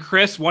 And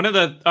Chris, one of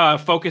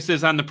the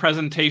focuses on the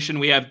presentation,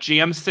 we have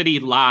Jam City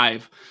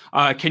Live.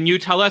 Can you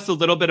tell us a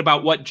little bit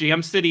about what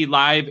Jam City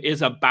Live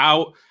is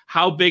about,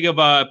 how big of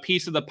a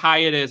piece of the pie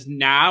it is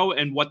now,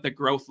 and what the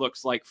growth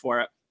looks like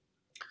for it?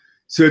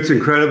 So it's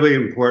incredibly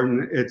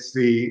important. It's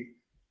the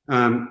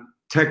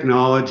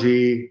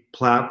technology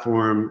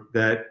platform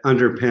that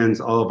underpins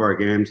all of our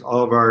games.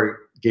 All of our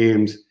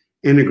games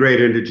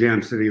integrate into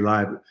Jam City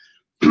Live.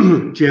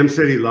 Jam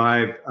City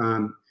Live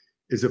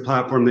is a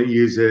platform that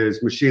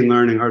uses machine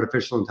learning,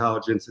 artificial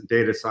intelligence, and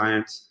data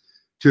science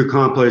to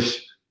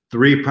accomplish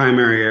 3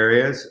 primary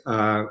areas,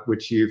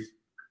 which you've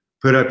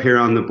put up here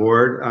on the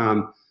board.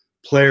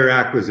 Player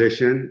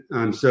acquisition.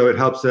 So it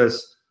helps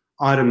us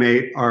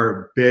automate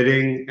our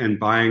bidding and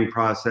buying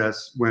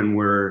process when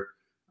we're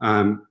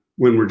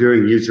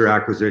doing user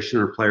acquisition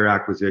or player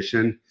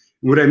acquisition.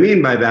 And what I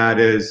mean by that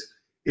is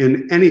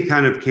in any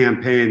kind of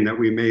campaign that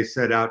we may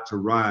set out to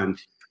run,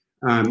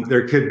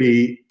 there could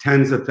be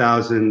tens of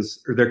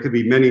thousands, or there could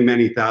be many,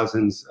 many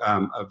thousands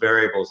of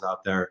variables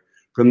out there,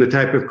 from the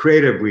type of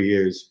creative we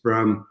use,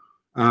 from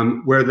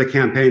where the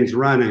campaign's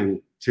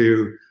running,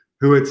 to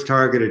who it's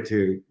targeted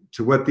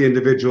to what the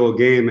individual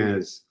game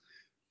is,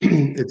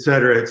 et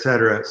cetera, et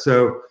cetera.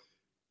 So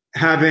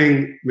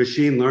having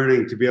machine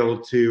learning to be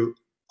able to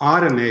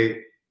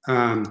automate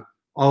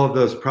all of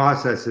those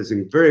processes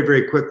and very,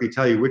 very quickly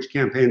tell you which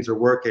campaigns are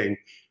working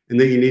and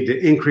that you need to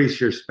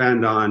increase your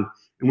spend on,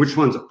 and which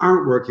ones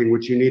aren't working,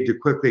 which you need to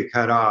quickly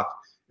cut off,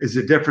 is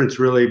the difference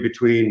really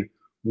between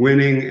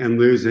winning and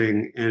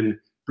losing and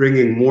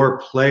bringing more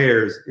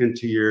players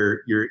into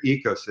your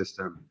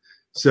ecosystem.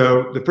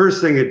 So the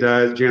first thing it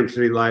does, Jam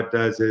City Live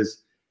does,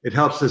 is it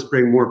helps us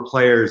bring more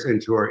players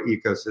into our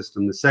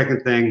ecosystem. The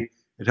second thing,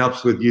 it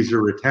helps with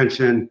user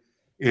retention,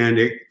 and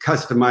it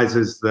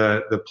customizes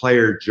the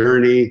player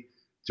journey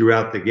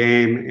throughout the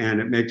game, and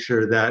it makes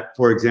sure that,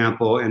 for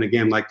example, in a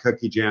game like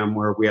Cookie Jam,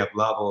 where we have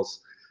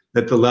levels,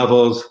 that the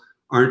levels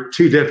aren't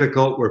too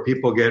difficult, where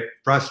people get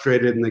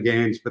frustrated in the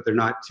games, but they're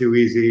not too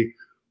easy,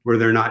 where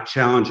they're not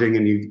challenging,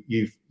 and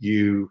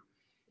you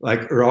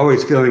like are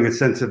always feeling a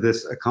sense of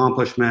this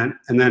accomplishment.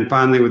 And then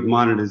finally with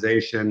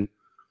monetization,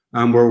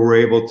 where we're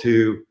able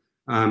to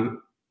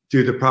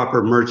do the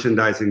proper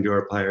merchandising to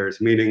our players,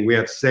 meaning we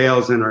have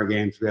sales in our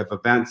games, we have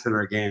events in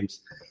our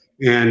games,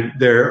 and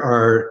there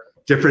are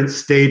different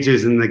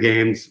stages in the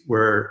games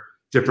where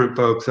different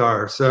folks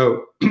are.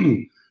 So,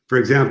 for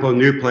example, a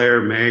new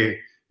player may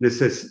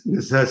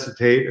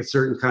necessitate a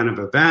certain kind of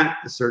event,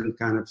 a certain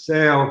kind of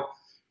sale.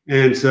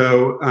 And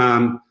so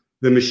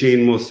the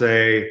machine will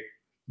say,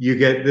 you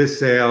get this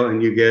sale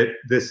and you get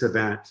this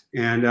event.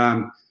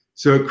 And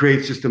so it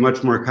creates just a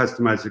much more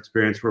customized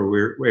experience where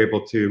we're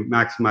able to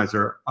maximize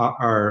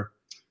our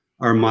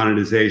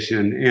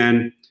monetization.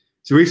 And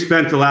so we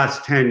spent the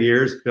last 10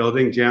 years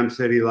building Jam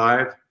City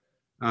Live,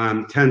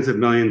 tens of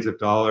millions of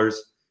dollars.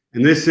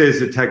 And this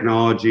is a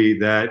technology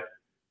that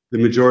the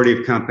majority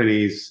of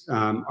companies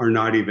are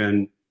not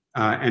even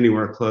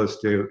anywhere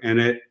close to. And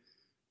it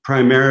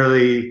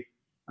primarily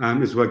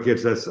is what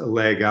gives us a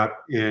leg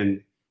up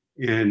in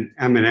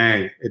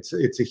M&A.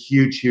 It's a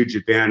huge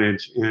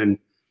advantage in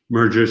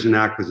mergers and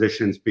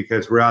acquisitions,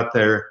 because we're out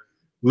there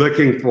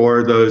looking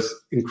for those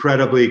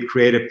incredibly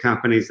creative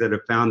companies that have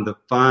found the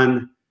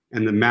fun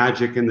and the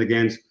magic in the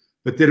games,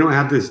 but they don't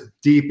have this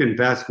deep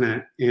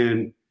investment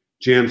in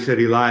Jam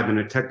City Live and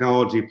a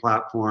technology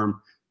platform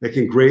that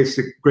can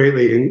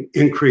greatly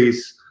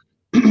increase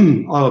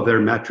all of their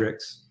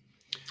metrics.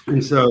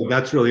 And so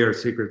that's really our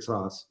secret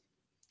sauce.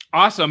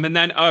 Awesome. And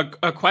then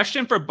a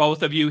question for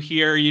both of you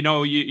here.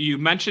 You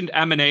mentioned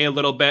M&A a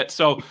little bit.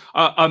 So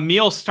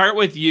Emil, start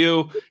with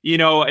you.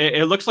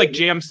 It looks like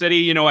Jam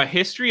City, a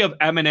history of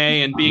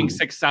M&A and being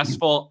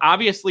successful.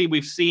 Obviously,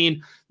 we've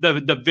seen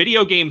the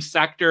video game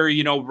sector,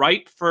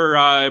 ripe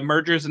for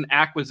mergers and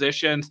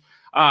acquisitions.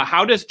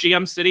 How does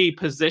Jam City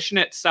position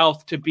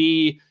itself to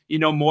be,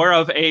 more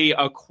of a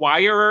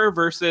acquirer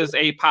versus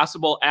a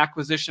possible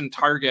acquisition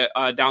target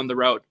down the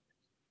road?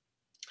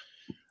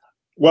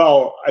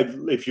 Well,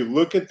 if you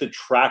look at the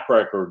track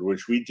record,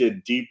 which we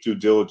did deep due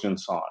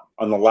diligence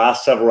on the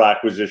last several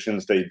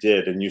acquisitions they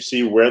did, and you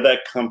see where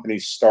that company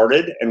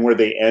started and where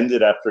they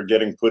ended after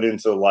getting put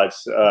into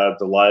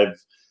the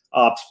live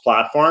ops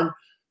platform,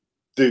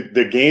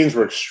 the gains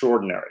were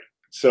extraordinary.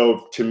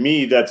 So to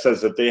me, that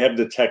says that they have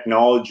the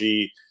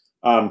technology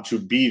to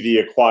be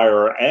the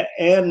acquirer,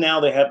 and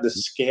now they have the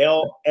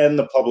scale and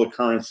the public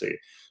currency.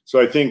 So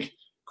I think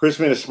Chris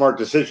made a smart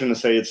decision to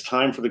say it's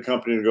time for the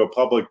company to go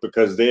public,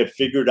 because they have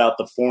figured out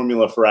the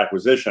formula for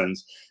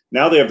acquisitions.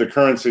 Now they have the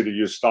currency to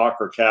use stock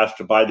or cash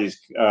to buy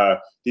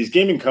these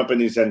gaming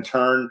companies and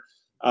turn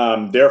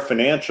their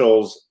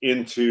financials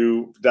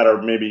into that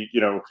are maybe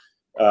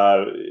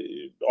have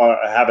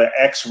an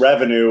X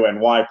revenue and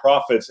Y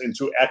profits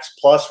into X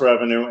plus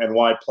revenue and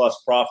Y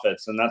plus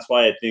profits. And that's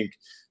why I think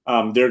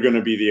they're going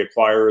to be the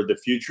acquirer of the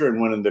future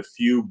and one of the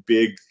few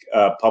big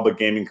public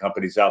gaming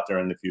companies out there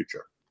in the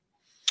future.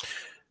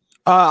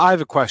 I have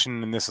a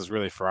question, and this is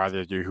really for either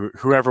of you,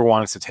 whoever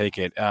wants to take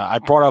it. I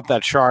brought up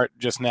that chart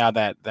just now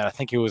that I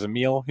think it was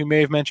Emil who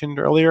may have mentioned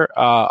earlier,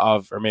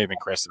 or may have been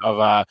Chris,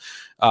 of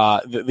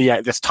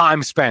this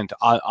time spent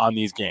on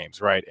these games,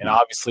 right? And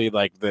obviously,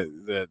 like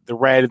the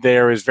red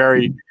there is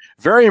very,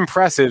 very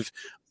impressive.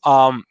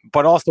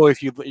 But also,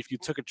 if you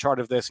took a chart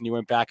of this and you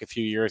went back a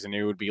few years, and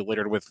it would be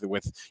littered with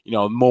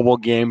mobile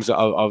games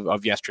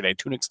of yesterday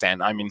to an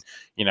extent. I mean,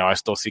 I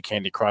still see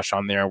Candy Crush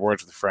on there,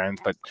 Words with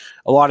Friends, but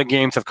a lot of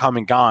games have come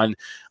and gone.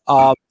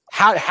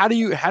 How do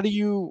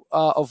you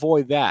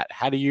avoid that?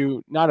 How do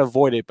you not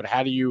avoid it, but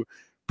how do you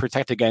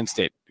protect against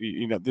it?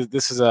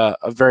 This is a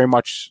very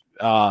much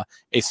a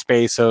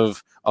space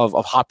of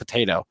hot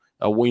potato.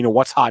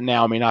 What's hot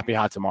now may not be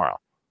hot tomorrow.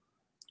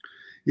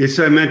 Yes,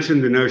 I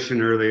mentioned the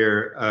notion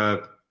earlier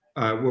of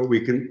what we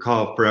can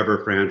call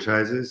forever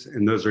franchises,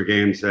 and those are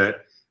games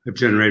that have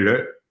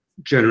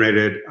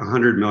generated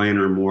 100 million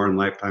or more in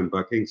lifetime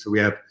bookings. So we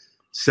have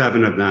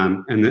 7 of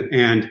them,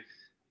 and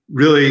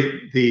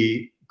really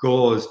the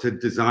goal is to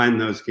design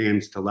those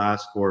games to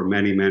last for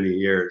many, many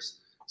years.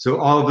 So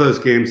all of those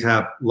games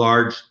have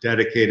large,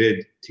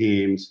 dedicated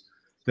teams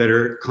that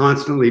are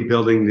constantly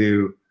building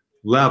new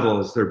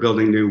levels. They're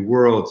building new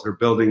worlds. They're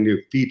building new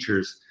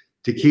features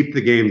to keep the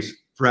games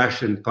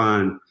fresh and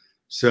fun.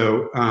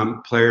 So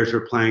players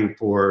are playing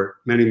for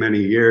many, many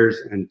years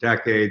and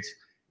decades.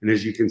 And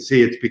as you can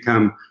see, it's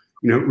become,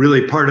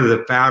 really part of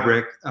the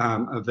fabric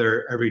of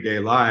their everyday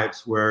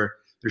lives, where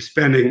they're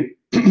spending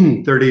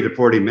 30 to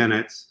 40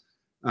 minutes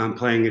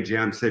playing a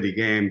Jam City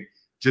game,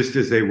 just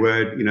as they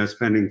would,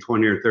 spending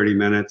 20 or 30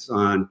 minutes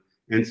on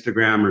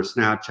Instagram or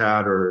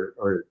Snapchat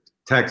or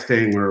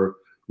texting or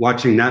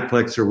watching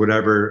Netflix or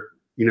whatever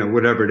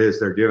it is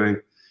they're doing.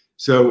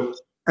 So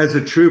as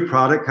a true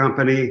product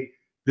company,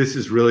 this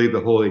is really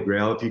the holy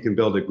grail. If you can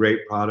build a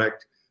great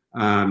product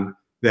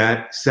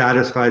that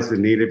satisfies the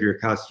need of your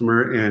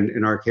customer, and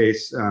in our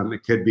case,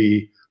 it could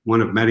be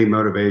one of many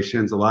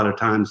motivations. A lot of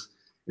times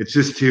it's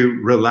just to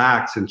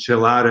relax and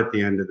chill out at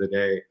the end of the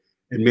day,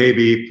 and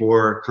maybe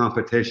for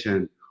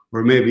competition,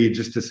 or maybe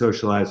just to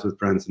socialize with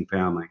friends and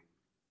family.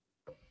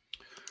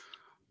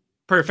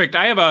 Perfect.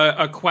 I have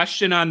a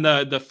question on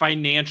the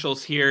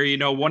financials here.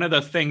 One of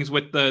the things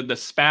with the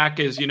SPAC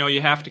is,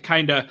 you have to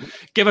kind of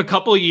give a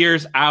couple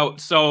years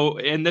out. So,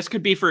 and this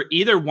could be for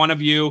either one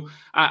of you.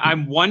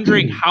 I'm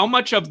wondering how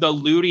much of the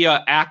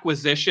Ludia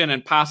acquisition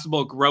and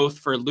possible growth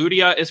for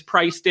Ludia is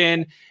priced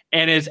in,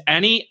 and is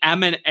any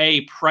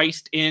M&A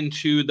priced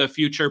into the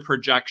future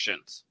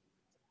projections?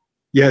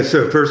 Yeah.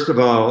 So first of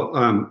all,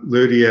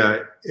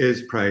 Ludia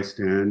is priced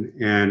in,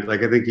 and I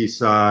think you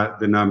saw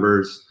the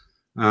numbers.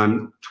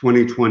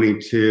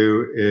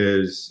 2022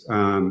 is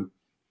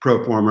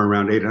pro forma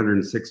around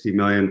 $860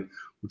 million,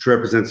 which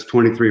represents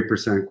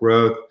 23%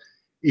 growth.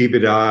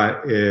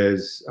 EBITDA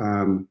is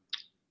around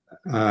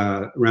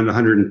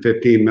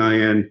 $115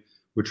 million,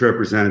 which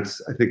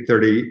represents, I think,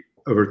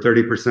 over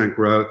 30%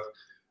 growth.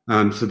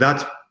 So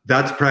that's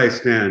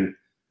priced in.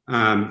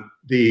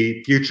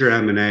 The future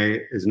M&A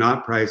is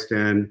not priced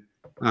in,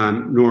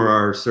 nor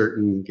are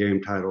certain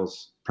game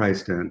titles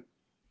priced in.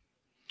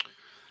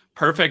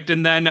 Perfect.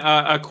 And then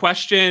a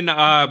question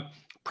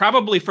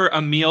probably for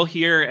Emil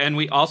here, and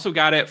we also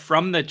got it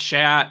from the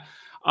chat.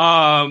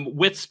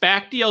 With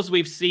SPAC deals,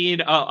 we've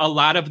seen a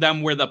lot of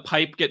them where the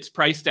pipe gets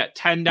priced at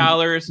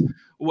 $10.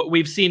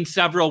 We've seen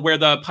several where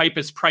the pipe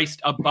is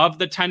priced above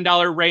the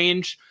 $10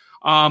 range.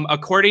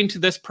 According to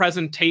this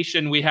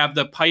presentation, we have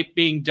the pipe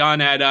being done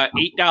at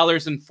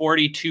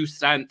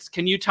 $8.42.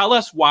 Can you tell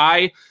us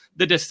why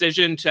the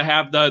decision to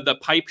have the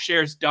pipe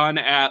shares done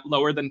at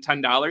lower than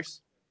 $10?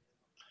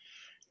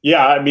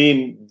 Yeah, I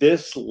mean,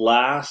 this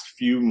last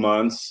few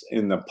months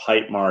in the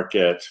pipe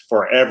market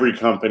for every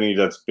company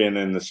that's been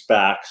in the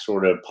SPAC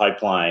sort of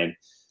pipeline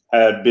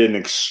had been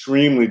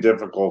extremely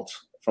difficult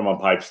from a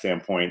pipe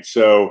standpoint.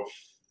 So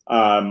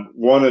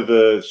one of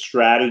the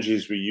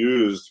strategies we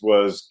used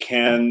was,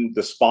 can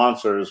the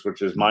sponsors,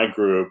 which is my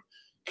group,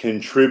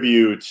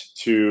 contribute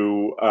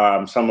to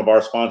some of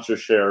our sponsor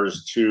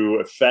shares to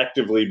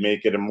effectively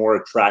make it a more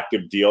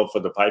attractive deal for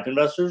the pipe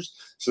investors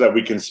so that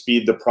we can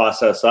speed the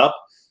process up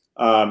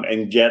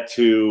and get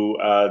to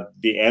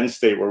the end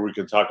state where we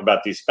could talk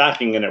about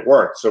de-SPACing, and it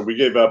worked. So we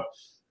gave up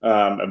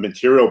a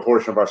material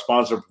portion of our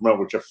sponsor promote,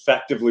 which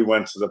effectively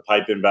went to the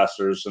pipe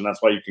investors, and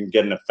that's why you can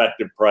get an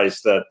effective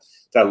price that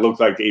looked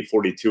like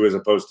 842 as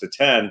opposed to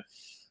 10.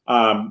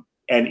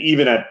 And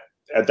even at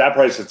that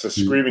price, it's a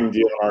screaming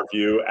deal in our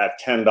view.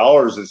 At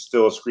 $10, it's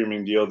still a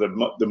screaming deal.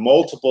 The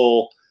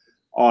multiple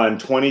on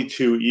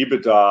 22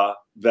 EBITDA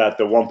that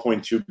the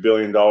 $1.2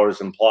 billion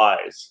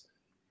implies,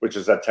 which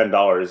is at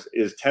 $10,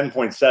 is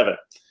 10.7.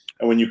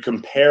 And when you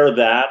compare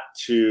that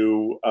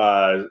to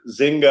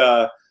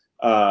Zynga,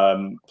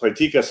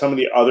 Playtika, some of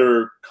the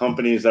other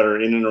companies that are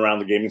in and around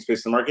the gaming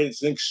space in the market,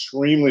 it's an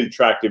extremely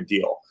attractive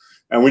deal.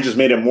 And we just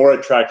made it more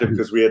attractive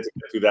because we had to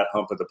get through that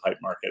hump of the pipe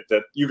market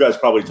that you guys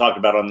probably talk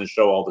about on this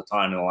show all the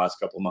time in the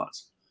last couple of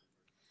months.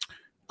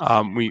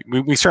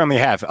 We certainly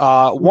have.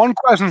 One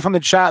question from the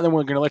chat, and then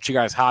we're going to let you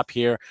guys hop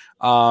here.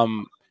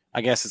 I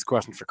guess it's a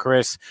question for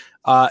Chris.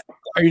 Are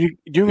you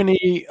doing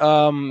any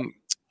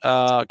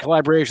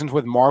collaborations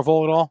with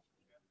Marvel at all?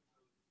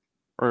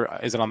 Or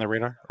is it on their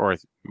radar? Or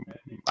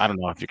I don't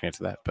know if you can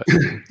answer that. But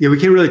yeah, we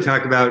can't really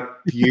talk about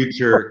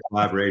future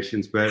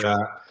collaborations, but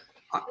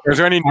is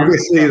there any news?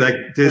 Obviously, like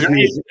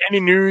Disney. Any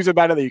news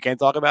about it that you can't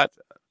talk about?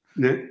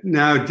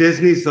 No,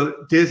 Disney is,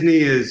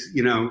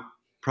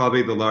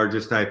 probably the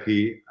largest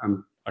IP.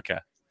 Okay.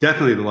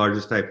 Definitely the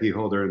largest IP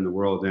holder in the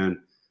world, and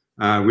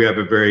we have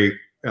a very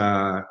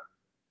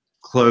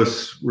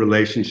close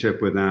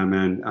relationship with them,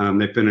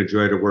 and they've been a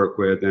joy to work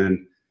with,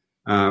 and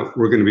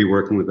we're going to be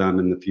working with them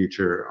in the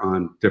future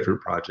on different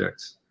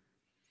projects.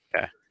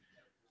 Okay.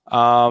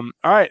 All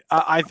right.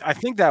 I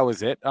think that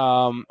was it.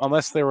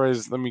 Unless there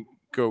was, let me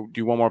go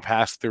do one more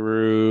pass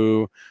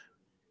through.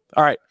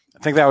 All right.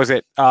 I think that was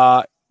it.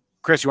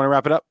 Chris, you want to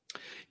wrap it up?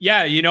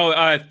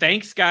 Yeah,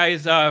 thanks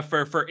guys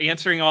for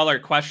answering all our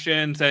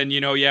questions. And,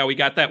 we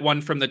got that one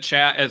from the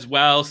chat as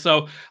well.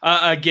 So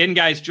again,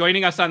 guys,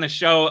 joining us on the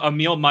show,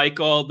 Emil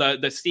Michael, the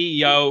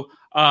CEO,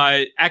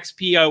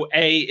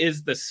 XPOA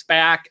is the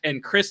SPAC,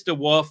 and Chris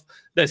DeWolf,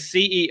 the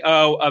CEO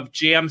of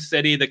Jam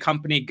City, the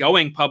company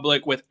going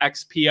public with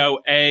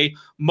XPOA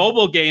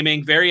mobile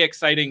gaming. Very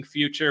exciting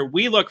future.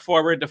 We look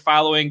forward to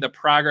following the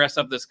progress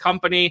of this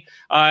company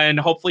and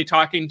hopefully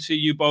talking to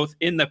you both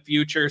in the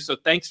future. So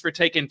thanks for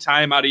taking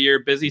time out of your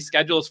busy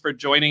schedules for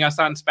joining us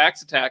on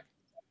SPAX Attack.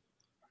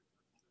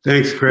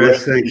 Thanks,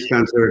 Chris. Thanks,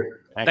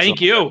 Spencer. Thank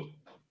you.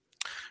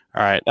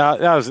 All right, that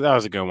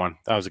was a good one.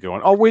 That was a good one.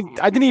 Oh, wait,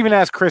 I didn't even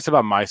ask Chris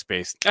about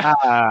MySpace.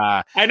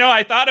 I know.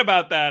 I thought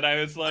about that. I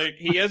was like,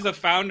 he is a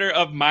founder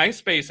of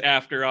MySpace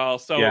after all.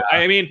 So yeah.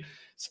 I mean,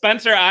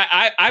 Spencer,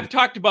 I've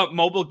talked about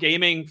mobile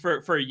gaming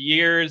for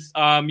years.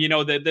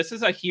 That this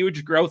is a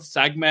huge growth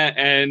segment,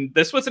 and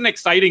this was an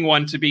exciting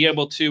one to be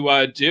able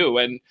to do.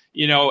 And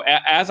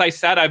as I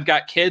said, I've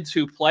got kids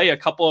who play a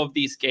couple of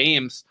these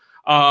games.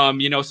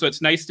 So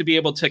it's nice to be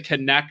able to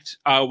connect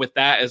with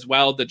that as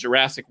well. The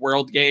Jurassic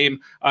World game,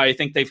 I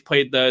think they've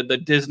played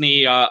the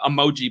Disney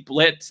Emoji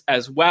Blitz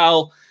as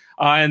well.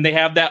 And they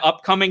have that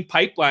upcoming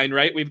pipeline,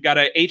 right? We've got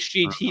a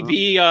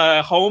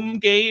HGTV home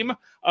game.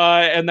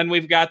 And then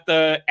we've got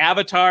the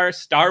Avatar,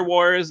 Star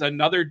Wars,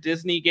 another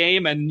Disney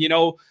game. And,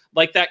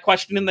 like that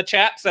question in the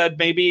chat said,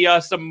 maybe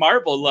some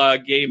Marvel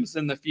games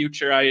in the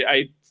future.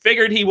 I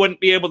figured he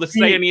wouldn't be able to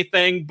say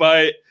anything,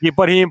 but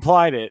he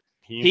implied it.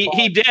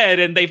 He did,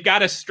 and they've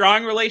got a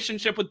strong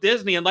relationship with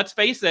Disney. And let's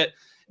face it,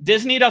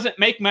 Disney doesn't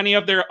make many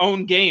of their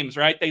own games,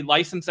 right? They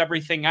license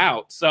everything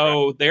out.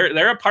 So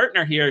they're a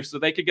partner here, so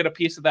they could get a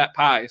piece of that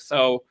pie.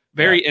 So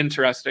very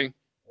interesting.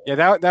 Yeah,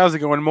 that was a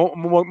good one.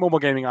 Mobile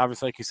gaming,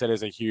 obviously, like you said,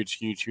 is a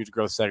huge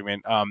growth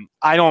segment.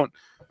 I don't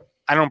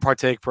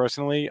partake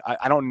personally.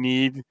 I don't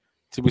need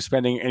to be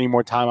spending any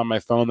more time on my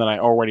phone than I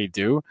already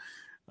do.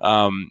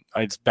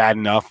 It's bad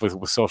enough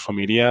with social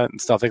media and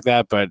stuff like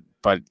that, but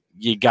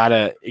you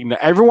gotta,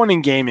 everyone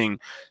in gaming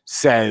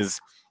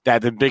says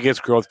that the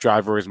biggest growth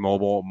driver is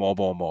mobile.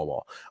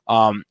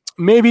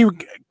 Maybe we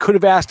could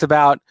have asked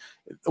about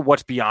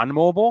what's beyond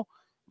mobile,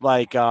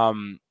 like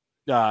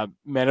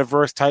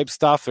metaverse type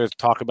stuff. There's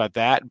talk about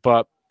that,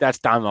 but that's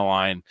down the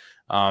line.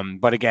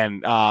 But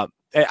again,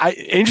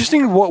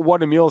 interesting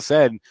what Emil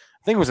said.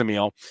 I think it was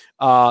Emil.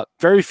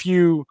 Very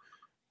few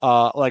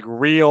like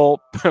real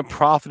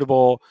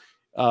profitable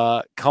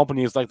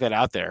companies like that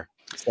out there.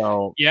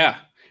 So yeah.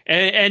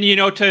 And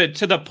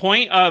to the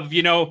point of,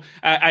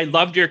 I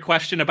loved your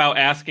question about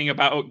asking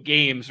about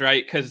games,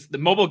 right? Because the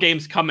mobile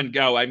games come and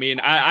go. I mean,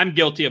 I'm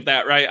guilty of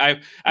that,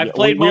 right? I've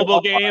played mobile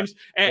games,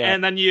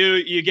 and then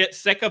you get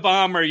sick of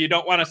them, or you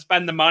don't want to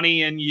spend the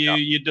money, and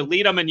you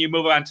delete them and you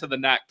move on to the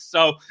next.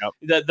 So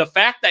the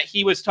fact that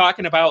he was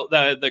talking about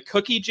the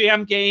Cookie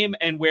Jam game,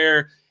 and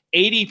where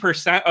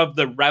 80% of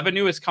the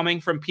revenue is coming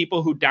from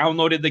people who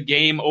downloaded the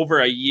game over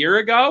a year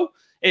ago.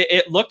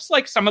 It looks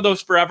like some of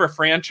those forever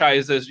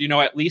franchises,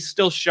 at least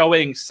still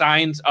showing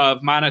signs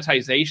of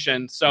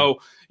monetization.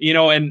 So,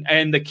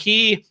 and the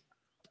key,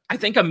 I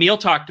think Emil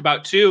talked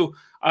about too,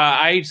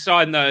 I saw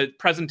in the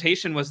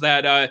presentation, was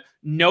that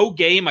no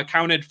game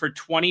accounted for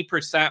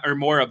 20% or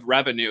more of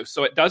revenue.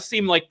 So it does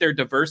seem like they're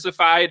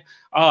diversified.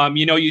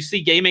 You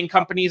see gaming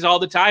companies all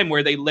the time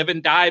where they live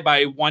and die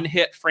by one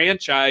hit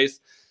franchise.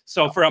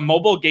 So for a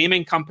mobile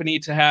gaming company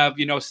to have,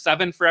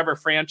 7 forever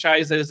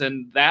franchises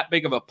and that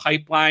big of a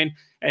pipeline,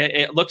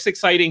 it looks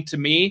exciting to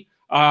me.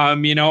 I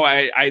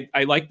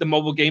like the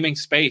mobile gaming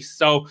space.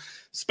 So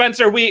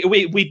Spencer,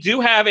 we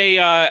do have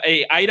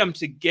a item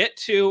to get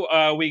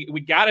to. We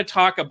got to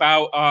talk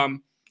about.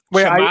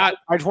 Wait, I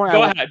just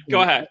want to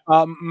go ahead.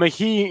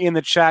 Mahi in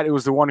the chat, it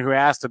was the one who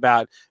asked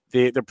about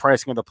the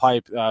pricing of the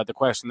pipe, the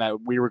question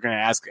that we were going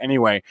to ask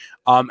anyway.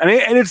 And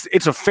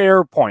it's a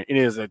fair point. It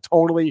is a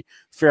totally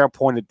fair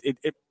point.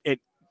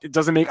 It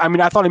doesn't make. I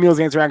mean, I thought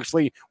Emil's answer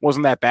actually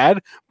wasn't that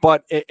bad,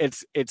 but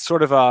it's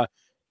sort of a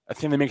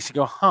thing that makes you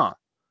go, huh?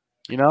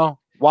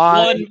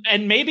 Why? Well,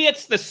 and maybe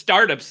it's the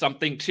start of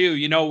something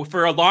too.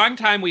 For a long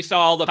time, we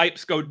saw all the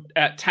pipes go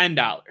at $10.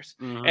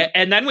 Mm-hmm.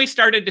 And then we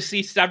started to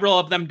see several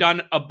of them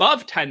done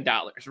above $10,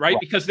 right?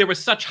 Because there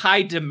was such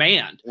high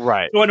demand.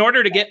 Right. So in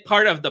order to get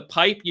part of the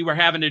pipe, you were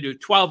having to do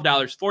 $12,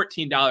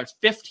 $14,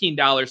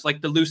 $15,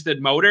 like the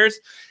Lucid Motors.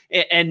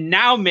 And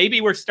now maybe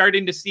we're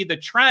starting to see the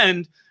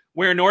trend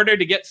where in order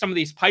to get some of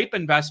these pipe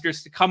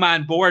investors to come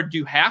on board,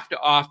 you have to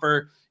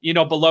offer,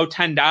 below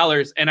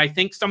 $10. And I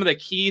think some of the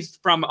keys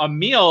from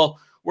Emil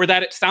were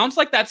that it sounds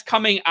like that's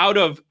coming out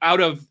of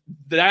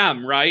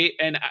them, right?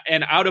 And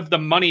out of the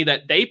money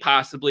that they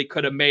possibly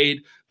could have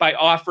made by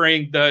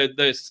offering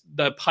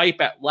the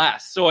pipe at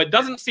less. So it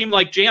doesn't seem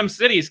like Jam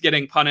City's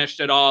getting punished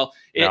at all.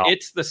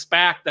 It's the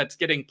SPAC that's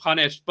getting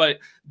punished, but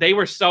they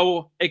were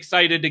so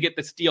excited to get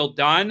this deal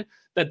done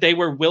that they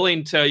were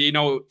willing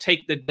to,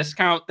 take the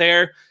discount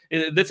there.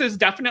 This is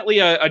definitely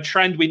a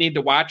trend we need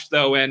to watch,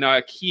 though, and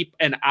keep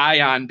an eye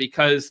on,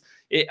 because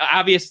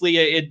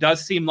it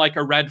does seem like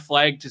a red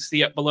flag to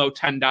see it below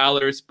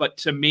 $10. But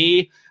to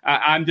me,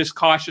 I'm just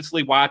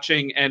cautiously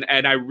watching,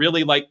 and I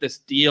really like this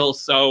deal.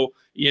 So,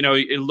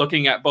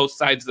 looking at both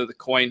sides of the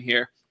coin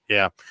here.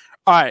 Yeah.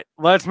 All right,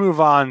 let's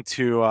move on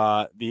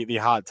to the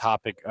hot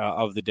topic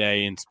of the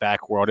day in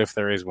SPAC world, if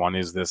there is one,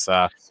 is this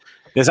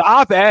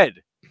op-ed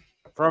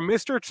from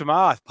Mr.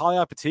 Chamath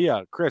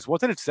Palihapitiya. Chris,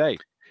 what did it say?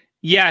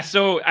 Yeah,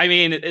 so I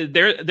mean,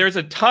 there's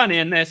a ton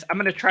in this. I'm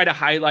going to try to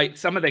highlight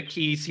some of the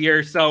keys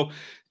here. So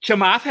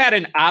Chamath had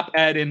an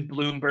op-ed in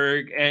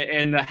Bloomberg,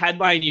 and the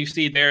headline you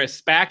see there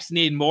is SPACs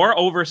need more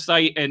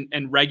oversight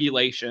and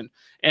regulation.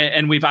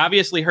 And we've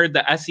obviously heard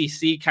the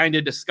SEC kind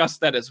of discuss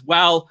that as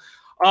well.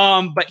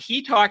 But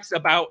he talks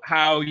about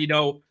how,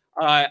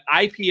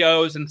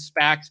 IPOs and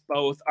SPACs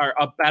both are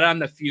a bet on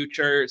the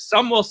future.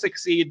 Some will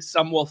succeed,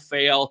 some will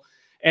fail.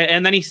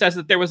 And then he says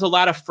that there was a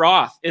lot of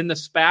froth in the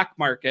SPAC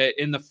market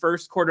in the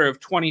first quarter of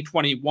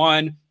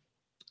 2021.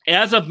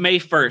 As of May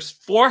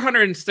 1st,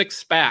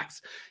 406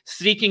 SPACs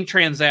seeking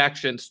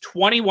transactions,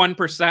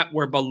 21%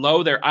 were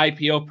below their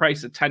IPO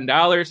price of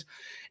 $10.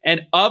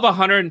 And of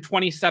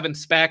 127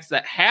 SPACs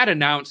that had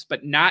announced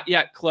but not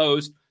yet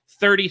closed,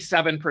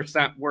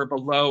 37% were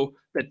below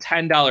the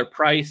 $10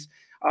 price.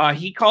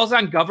 He calls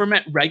on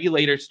government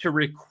regulators to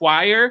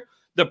require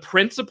the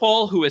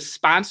principal who is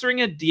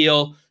sponsoring a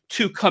deal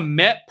to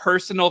commit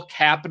personal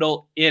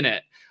capital in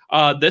it.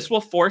 This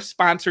will force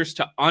sponsors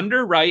to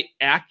underwrite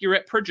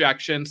accurate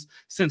projections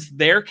since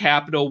their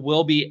capital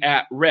will be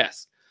at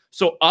risk.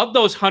 So of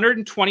those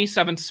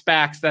 127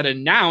 SPACs that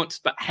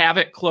announced but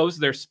haven't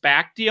closed their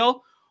SPAC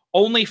deal,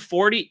 only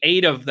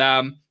 48 of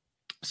them,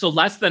 so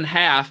less than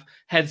half,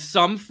 had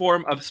some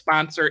form of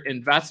sponsor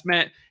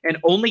investment, and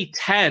only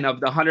 10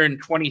 of the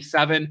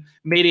 127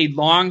 made a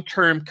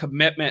long-term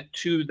commitment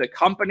to the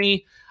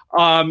company.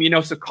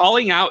 So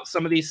calling out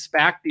some of these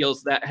SPAC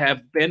deals that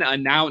have been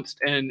announced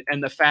and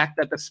the fact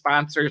that the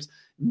sponsors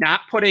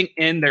not putting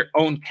in their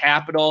own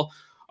capital,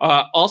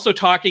 also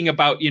talking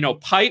about,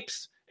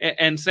 pipes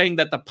and saying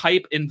that the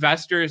pipe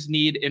investors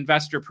need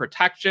investor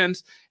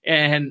protections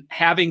and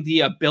having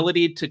the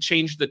ability to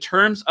change the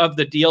terms of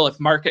the deal if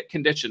market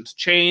conditions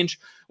change.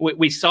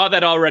 We saw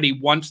that already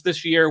once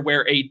this year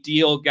where a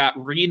deal got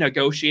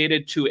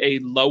renegotiated to a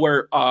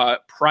lower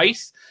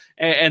price.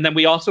 And then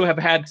we also have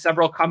had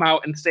several come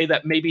out and say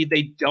that maybe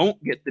they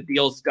don't get the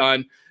deals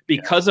done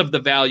because of the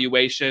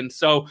valuation.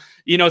 So,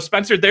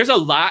 Spencer, there's a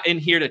lot in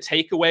here to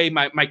take away.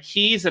 My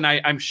keys, and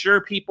I'm sure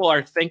people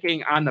are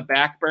thinking on the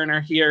back burner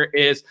here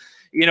is,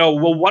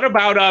 well, what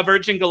about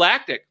Virgin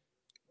Galactic?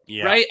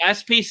 Yeah. Right?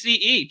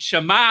 SPCE,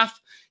 Chamath,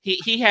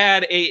 he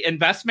had a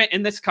investment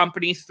in this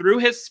company through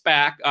his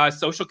SPAC,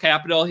 Social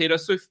Capital, Hito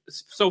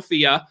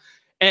Sophia,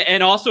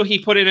 and also he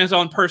put in his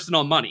own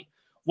personal money.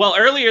 Well,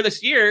 earlier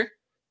this year,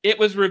 it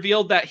was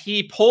revealed that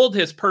he pulled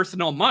his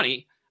personal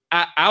money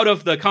out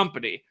of the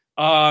company.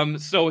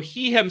 So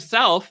he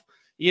himself,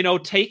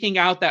 taking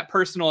out that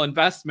personal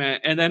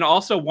investment. And then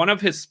also one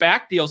of his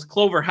SPAC deals,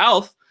 Clover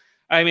Health.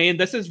 I mean,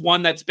 this is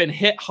one that's been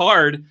hit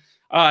hard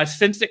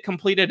since it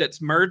completed its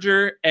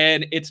merger.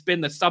 And it's been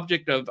the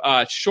subject of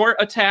short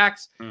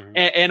attacks. Mm-hmm.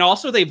 And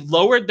also they've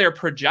lowered their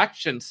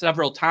projections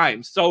several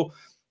times. So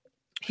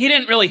he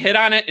didn't really hit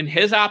on it in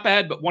his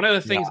op-ed, but one of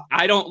the things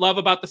I don't love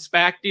about the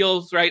SPAC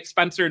deals, right,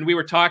 Spencer, and we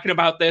were talking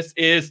about this,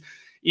 is,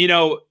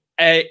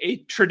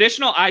 a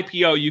traditional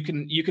IPO,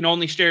 you can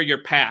only share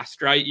your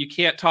past, right? You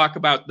can't talk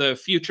about the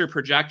future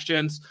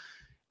projections.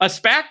 A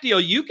SPAC deal,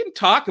 you can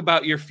talk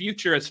about your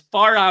future as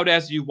far out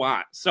as you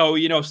want. So,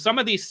 some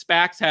of these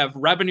SPACs have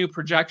revenue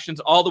projections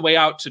all the way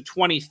out to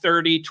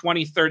 2030,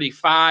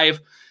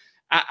 2035.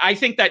 I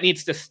think that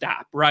needs to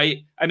stop,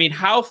 right? I mean,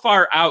 how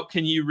far out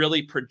can you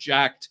really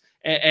project?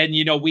 And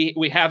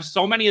we have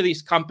so many of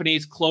these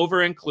companies,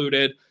 Clover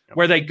included,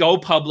 where they go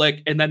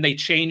public and then they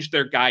change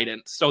their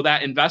guidance. So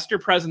that investor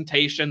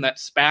presentation that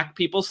SPAC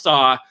people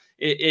saw,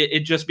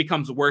 it just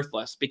becomes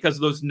worthless because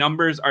those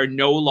numbers are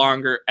no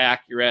longer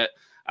accurate.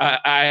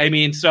 I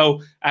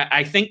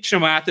think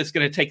Chamath is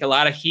going to take a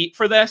lot of heat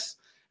for this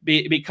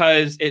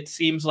because it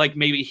seems like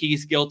maybe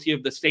he's guilty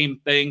of the same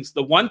things.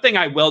 The one thing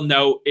I will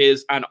note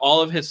is on all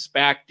of his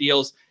SPAC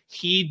deals,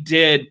 he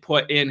did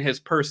put in his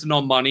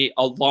personal money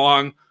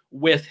along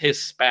with his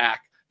SPAC.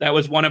 That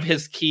was one of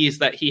his keys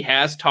that he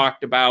has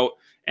talked about.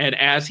 And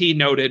as he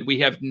noted, we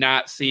have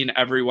not seen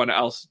everyone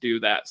else do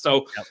that.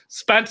 So,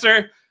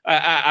 Spencer,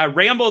 I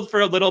rambled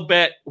for a little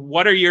bit.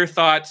 What are your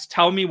thoughts?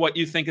 Tell me what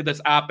you think of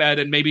this op-ed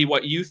and maybe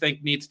what you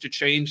think needs to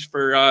change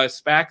for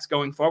SPACs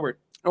going forward.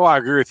 Oh, I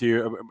agree with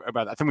you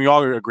about that. I think we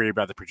all agree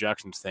about the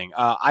projections thing.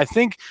 I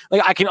think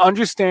I can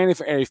understand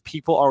if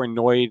people are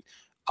annoyed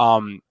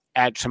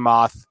at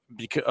Chamath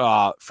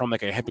from a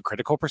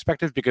hypocritical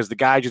perspective, because the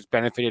guy just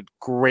benefited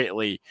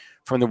greatly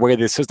from the way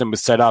the system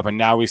was set up, and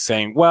now he's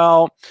saying,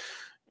 well,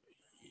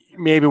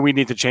 maybe we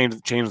need to change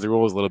the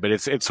rules a little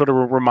bit. It sort of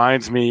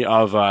reminds me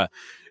of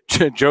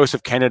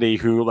Joseph Kennedy,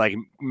 who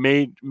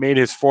made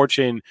his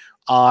fortune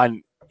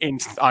on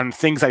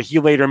things that he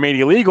later made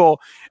illegal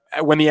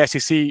when the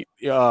SEC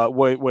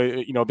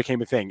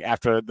became a thing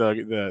after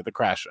the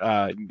crash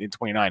in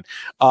 29.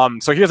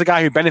 So here's a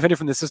guy who benefited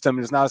from the system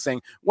and is now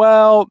saying,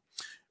 well,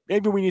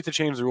 maybe we need to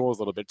change the rules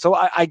a little bit. So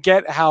I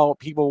get how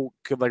people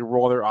could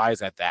roll their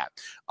eyes at that.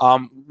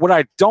 What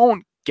I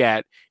don't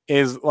get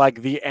is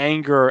the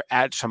anger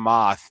at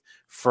Chamath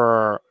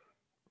for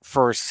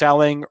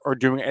selling or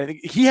doing anything.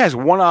 He has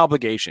one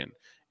obligation,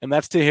 and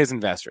that's to his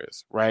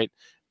investors, right?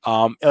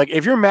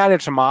 If you're mad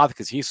at Chamath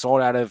because he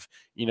sold out of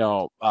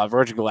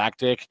Virgin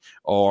Galactic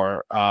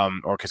or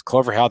because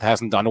Clover Health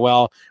hasn't done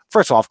well.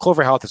 First off,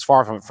 Clover Health is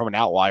far from an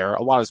outlier.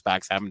 A lot of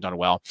SPACs haven't done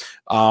well.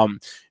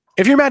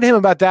 If you're mad at him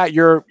about that,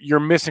 you're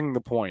missing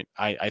the point.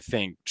 I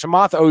think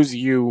Chamath owes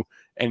you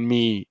and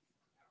me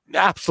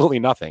absolutely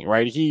nothing,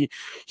 right? He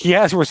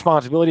has a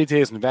responsibility to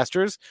his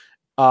investors,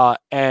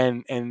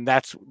 and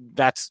that's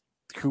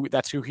who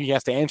he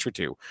has to answer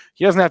to.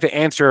 He doesn't have to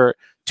answer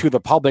to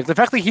the public. The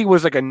fact that he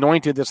was like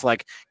anointed this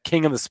like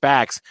king of the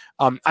SPACs,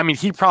 I mean,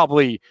 he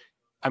definitely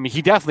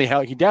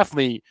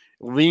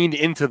leaned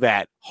into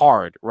that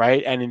hard,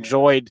 right, and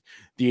enjoyed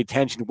the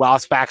attention while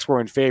SPACs were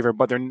in favor,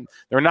 but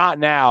they're not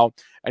now,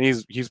 and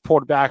he's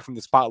pulled back from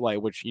the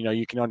spotlight, which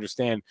you can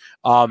understand.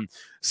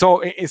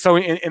 So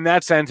in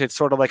that sense, it's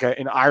sort of like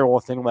an eye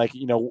roll thing. Like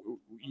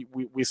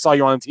we saw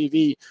you on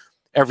TV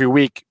every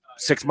week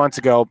 6 months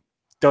ago.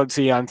 Don't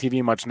see you on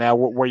TV much now.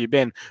 Where you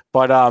been?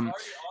 But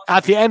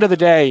at the end of the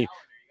day,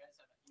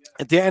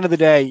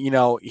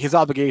 his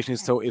obligation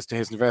is to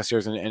his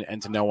investors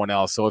and to no one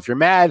else. So if you're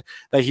mad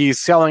that he's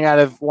selling out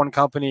of one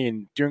company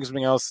and doing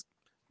something else,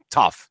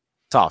 tough,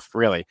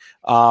 really.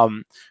 So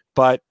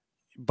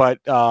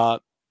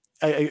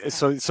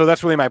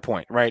that's really my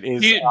point, right?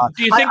 Is do you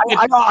think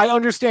I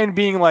understand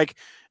being like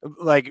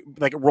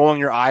rolling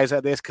your eyes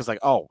at this because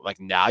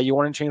now you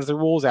want to change the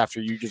rules after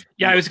you just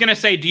I was gonna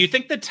say, do you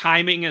think the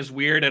timing is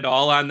weird at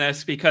all on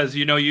this? Because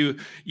you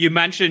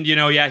mentioned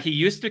he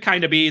used to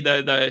kind of be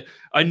the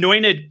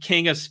anointed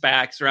king of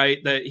SPACs,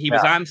 right? That he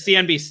was on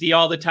CNBC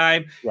all the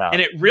time, and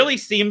it really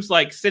seems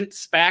like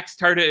since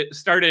SPACs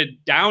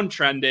started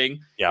downtrending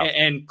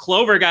and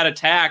Clover got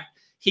attacked,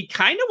 he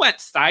kind of went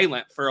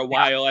silent for a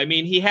while. I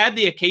mean, he had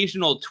the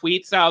occasional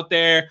tweets out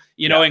there,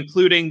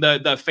 including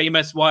the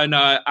famous one,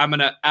 I'm going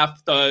to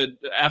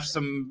F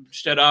some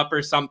shit up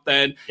or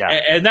something. Yeah.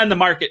 And then the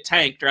market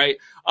tanked, right?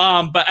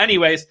 But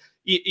anyways,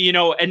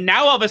 and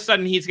now all of a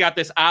sudden he's got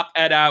this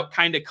op-ed out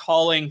kind of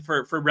calling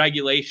for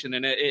regulation.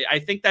 And I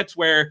think that's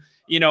where,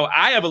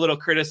 I have a little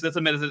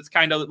criticism, as it's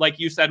kind of like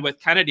you said with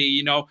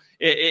Kennedy,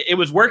 it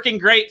was working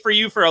great for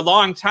you for a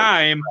long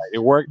time. Right. It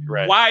worked.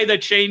 Right. Why the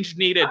change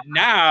needed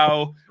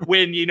now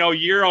when,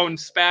 your own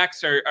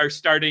SPACs are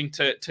starting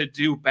to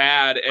do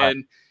bad?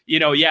 And,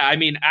 I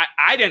mean,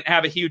 I didn't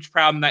have a huge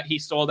problem that he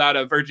sold out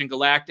of Virgin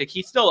Galactic.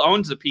 He still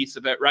owns a piece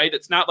of it, right?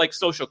 It's not like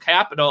Social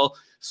Capital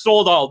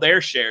sold all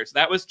their shares.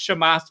 That was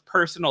Chamath's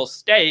personal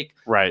stake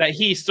that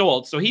he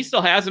sold. So he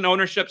still has an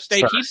ownership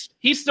stake. Sure.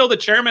 He's still the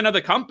chairman of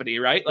the company,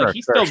 right? Like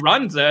he still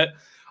runs it.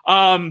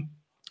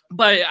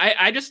 But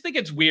I just think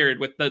it's weird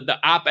with the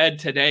op-ed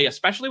today,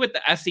 especially with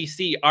the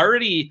SEC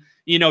already,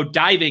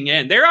 diving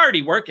in. They're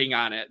already working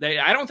on it.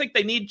 I don't think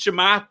they need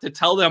Chamath to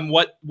tell them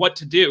what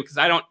to do, because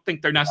I don't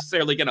think they're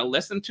necessarily going to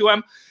listen to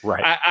him.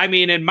 Right. I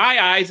mean, in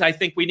my eyes, I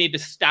think we need to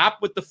stop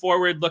with the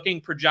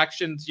forward-looking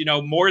projections,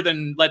 more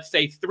than, let's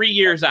say, 3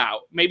 years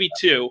out, maybe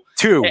two.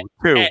 Two.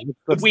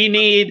 We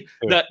need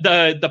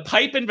the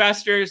pipe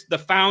investors, the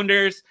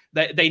founders,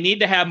 that they need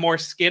to have more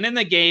skin in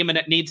the game, and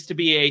it needs to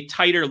be a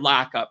tighter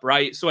lockup,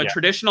 right? So a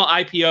traditional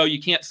IPO,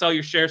 you can't sell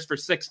your shares for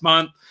 6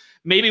 months.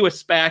 Maybe with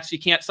SPACs, you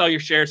can't sell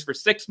your shares for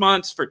 6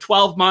 months, for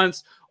 12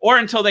 months, or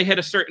until they hit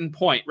a certain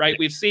point, right?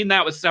 We've seen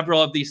that with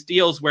several of these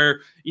deals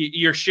where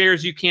your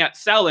shares you can't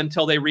sell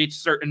until they reach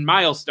certain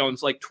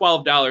milestones, like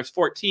 $12,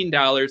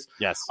 $14.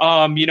 Yes.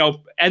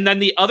 And then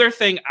the other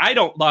thing I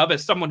don't love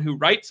as someone who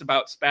writes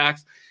about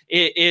SPACs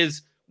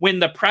is when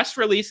the press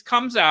release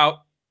comes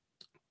out,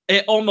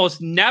 it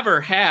almost never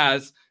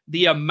has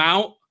the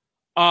amount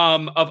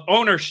of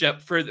ownership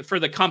for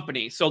the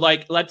company. So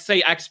like, let's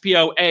say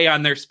XPOA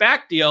on their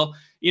SPAC deal,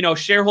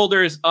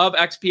 shareholders of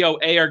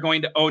XPOA are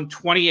going to own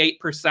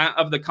 28%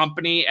 of the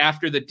company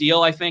after the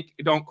deal. I think,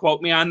 don't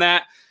quote me on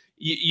that.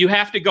 You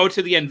have to go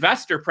to the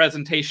investor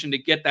presentation to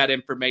get that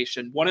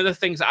information. One of the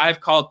things I've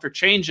called for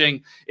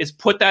changing is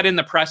put that in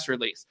the press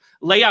release.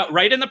 Lay out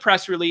right in the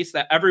press release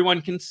that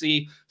everyone can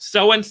see,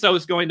 so-and-so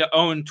is going to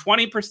own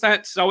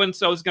 20%,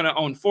 so-and-so is going to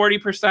own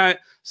 40%,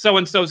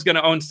 so-and-so is going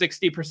to own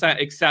 60%,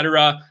 et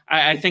cetera.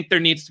 I think there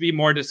needs to be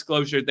more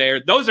disclosure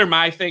there. Those are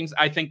my things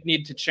I think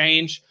need to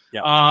change.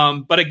 Yeah.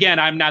 But again,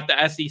 I'm not the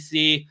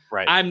SEC.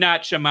 Right. I'm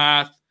not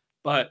Chamath,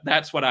 but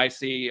that's what I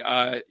see,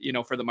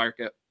 for the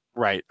market.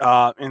 Right.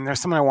 And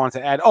there's something I wanted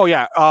to add. Oh,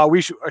 yeah.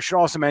 We should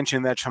also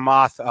mention that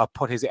Chamath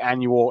put his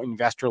annual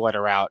investor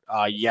letter out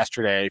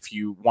yesterday, if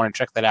you want to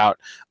check that out.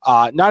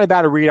 Not a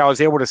bad read. I was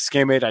able to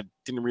skim it. I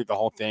didn't read the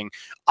whole thing.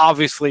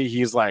 Obviously,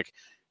 he's like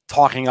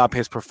talking up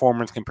his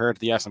performance compared to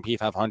the S&P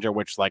 500,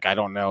 which I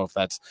don't know if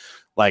that's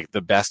like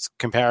the best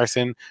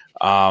comparison.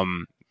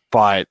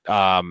 But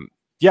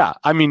yeah,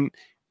 I mean,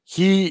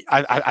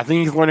 I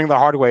think he's learning the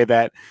hard way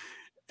that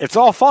it's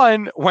all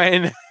fun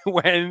when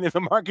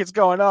the market's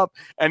going up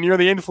and you're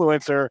the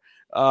influencer,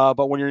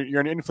 but when you're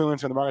an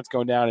influencer and the market's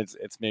going down,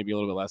 it's maybe a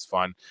little bit less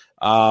fun.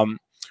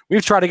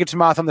 We've tried to get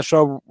Chamath on the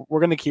show. We're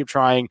going to keep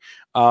trying.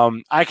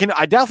 I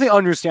definitely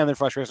understand the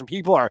frustration.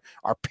 People are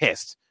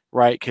pissed,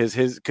 right? Because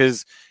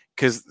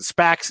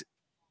SPACs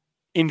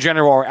in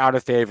general are out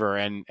of favor,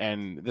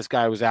 and this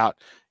guy was out,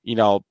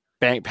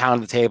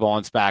 pound the table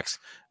on SPACs,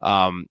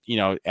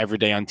 every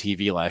day on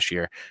TV last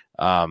year.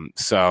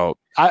 So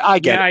I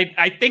get it.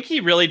 I think he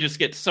really just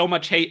gets so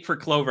much hate for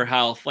Clover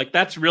Health. Like,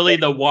 that's really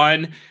the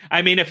one.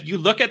 I mean, if you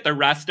look at the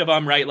rest of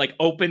them, right, like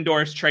Open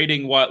Doors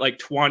trading like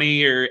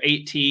 20 or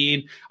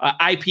 18,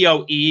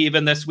 IPO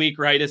even this week,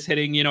 right, is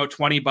hitting,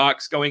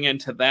 $20 going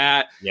into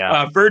that.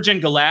 Yeah. Virgin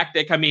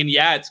Galactic, I mean,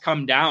 yeah, it's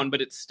come down,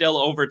 but it's still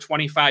over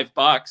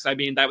 $25. I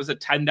mean, that was a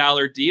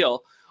 $10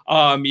 deal.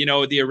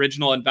 The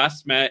original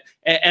investment,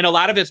 and a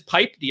lot of his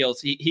pipe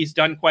deals he's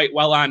done quite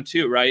well on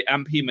too, right?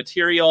 MP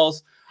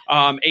Materials,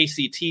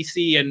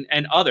 ACTC,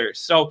 and others.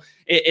 So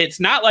it's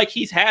not like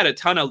he's had a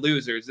ton of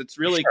losers. It's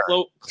really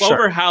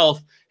Clover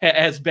Health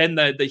has been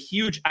the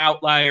huge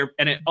outlier,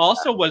 and it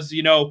also was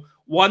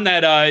one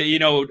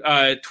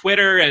that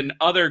Twitter and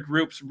other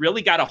groups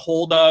really got a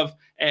hold of,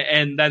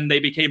 and then they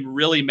became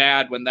really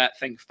mad when that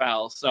thing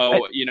fell.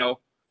 So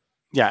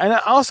Yeah, and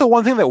also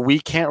one thing that we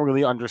can't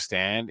really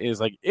understand is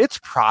like it's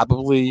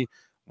probably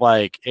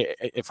like,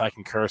 if I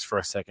can curse for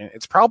a second,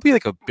 it's probably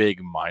like a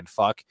big mind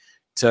fuck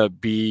to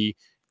be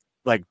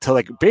like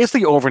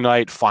basically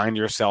overnight find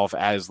yourself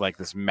as like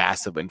this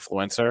massive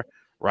influencer,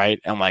 right?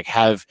 And like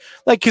have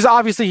like, because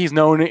obviously he's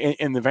known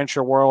in the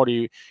venture world.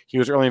 He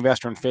was early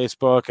investor in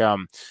Facebook.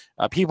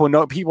 People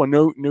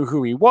knew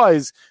who he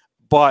was,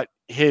 but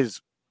his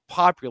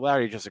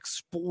popularity just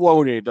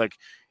exploded like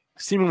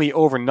seemingly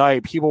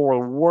overnight. People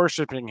were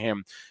worshiping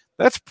him.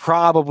 That's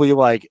probably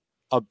like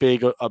a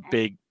big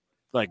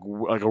like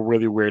a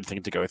really weird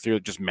thing to go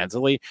through just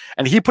mentally.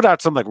 And he put out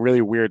some like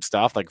really weird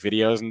stuff, like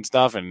videos and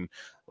stuff, and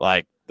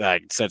like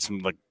said some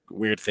like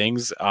weird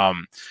things.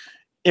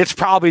 It's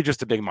probably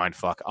just a big mind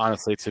fuck,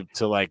 honestly, to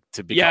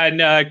be. Yeah,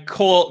 and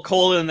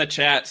Cole in the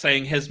chat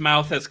saying his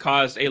mouth has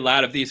caused a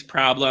lot of these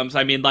problems.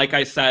 I mean, like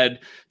I said,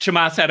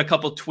 Chamath had a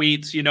couple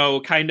tweets,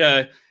 kind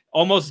of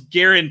almost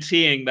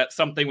guaranteeing that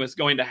something was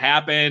going to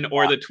happen,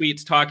 or the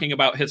tweets talking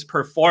about his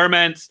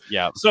performance.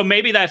 Yeah. So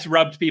maybe that's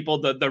rubbed people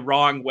the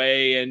wrong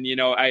way. And,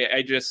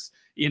 I just,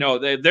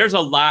 there's a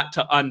lot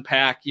to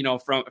unpack,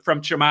 from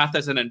Chamath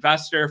as an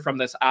investor, from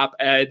this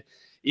op-ed,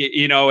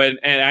 and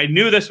I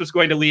knew this was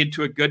going to lead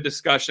to a good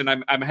discussion.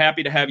 I'm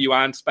happy to have you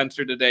on,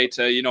 Spencer, today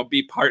to,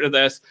 be part of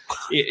this.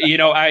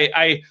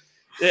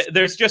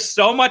 There's just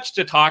so much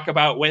to talk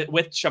about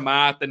with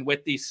Chamath and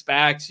with these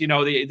SPACs.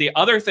 The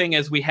other thing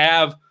is we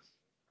have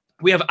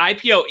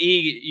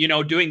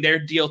IPOE, doing their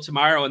deal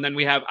tomorrow, and then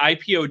we have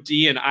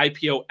IPOD and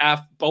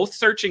IPOF both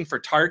searching for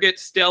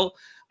targets still.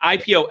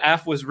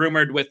 IPOF was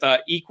rumored with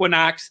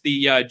Equinox,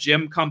 the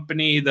gym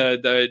company,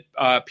 the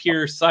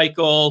Pure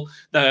Cycle,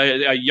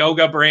 the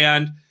yoga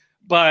brand,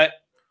 but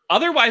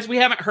otherwise we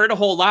haven't heard a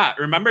whole lot.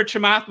 Remember,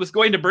 Chamath was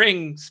going to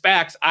bring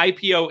SPACs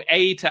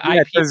IPOA to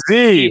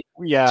IPOZ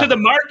to the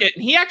market,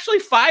 and he actually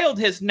filed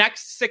his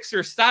next 6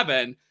 or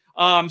 7.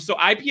 So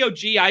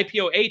IPOG,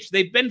 IPOH,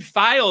 they've been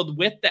filed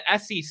with the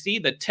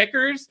SEC, the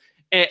tickers,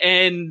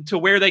 and to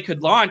where they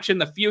could launch in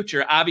the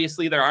future.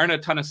 Obviously, there aren't a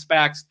ton of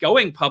SPACs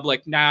going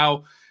public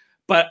now,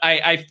 but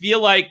I feel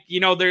like,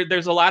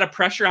 there's a lot of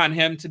pressure on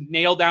him to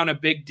nail down a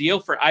big deal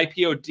for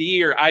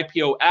IPOD or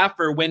IPOF,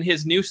 or when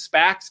his new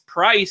SPACs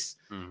price,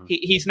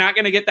 he's not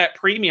going to get that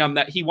premium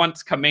that he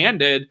once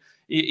commanded,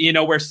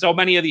 where so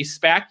many of these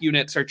SPAC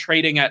units are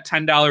trading at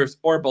 $10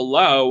 or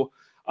below.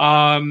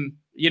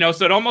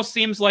 So it almost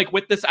seems like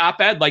with this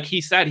op-ed, like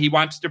he said, he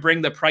wants to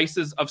bring the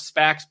prices of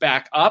SPACs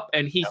back up,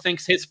 and he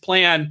thinks his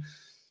plan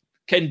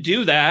can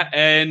do that.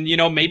 And,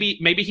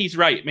 maybe he's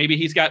right. Maybe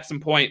he's got some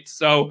points.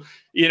 So,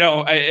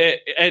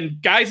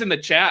 and guys in the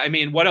chat, I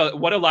mean, what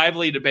a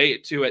lively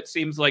debate too. It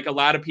seems like a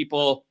lot of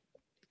people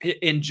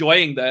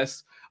enjoying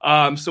this.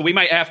 So we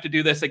might have to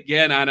do this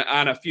again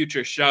on a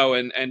future show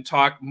and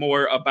talk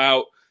more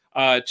about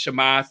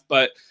Chamath.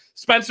 But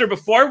Spencer,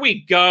 before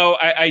we go,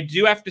 I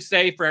do have to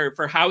say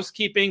for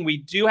housekeeping, we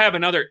do have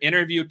another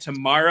interview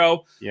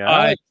tomorrow.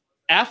 Yeah.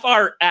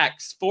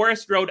 FRX,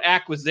 Forest Road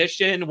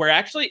Acquisition. We're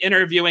actually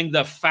interviewing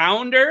the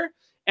founder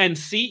and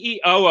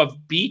CEO of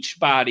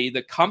Beachbody,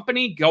 the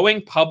company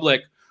going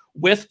public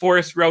with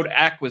Forest Road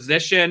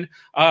Acquisition.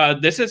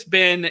 This has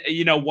been,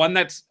 one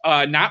that's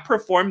not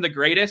performed the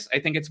greatest. I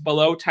think it's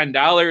below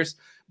 $10,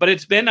 but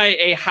it's been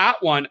a hot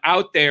one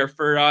out there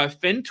for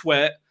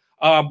FinTwit,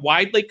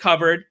 widely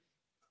covered.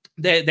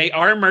 They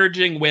are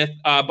merging with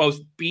both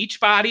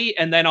Beachbody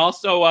and then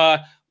also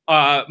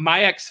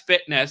MyX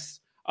Fitness,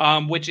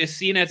 which is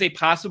seen as a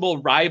possible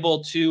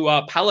rival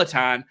to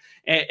Peloton.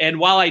 And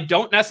while I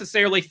don't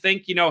necessarily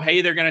think,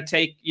 hey, they're going to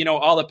take,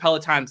 all the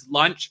Peloton's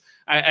lunch,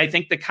 I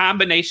think the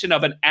combination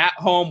of an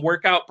at-home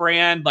workout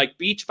brand like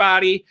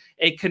Beachbody,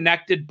 a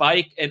connected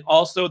bike, and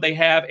also they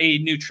have a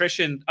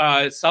nutrition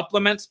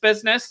supplements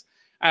business.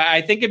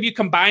 I think if you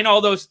combine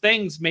all those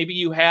things, maybe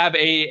you have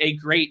a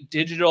great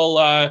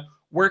digital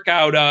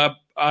workout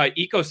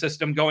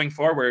ecosystem going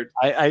forward.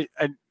 I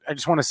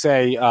just want to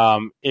say,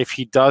 if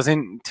he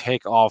doesn't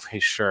take off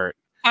his shirt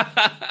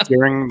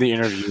during the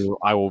interview,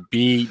 I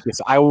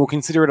will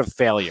consider it a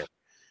failure.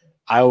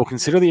 I will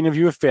consider the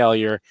interview a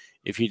failure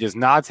if he does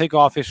not take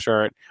off his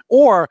shirt,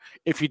 or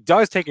if he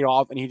does take it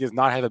off and he does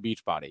not have a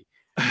beach body.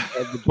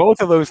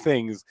 Both of those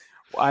things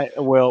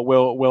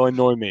will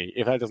annoy me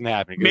if that doesn't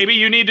happen. Maybe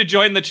you need to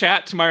join the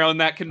chat tomorrow,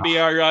 and that can be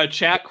our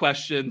chat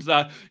questions.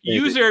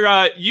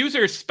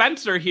 User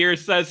Spencer here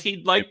says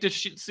he'd like to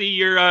see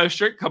your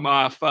shirt come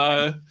off.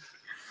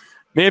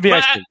 Maybe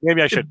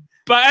I should.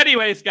 But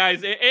anyways,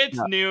 guys, it's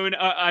noon.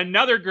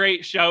 Another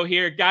great show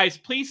here. Guys,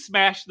 please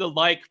smash the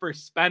like for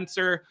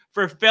Spencer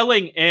for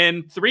filling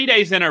in 3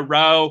 days in a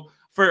row.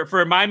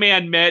 For my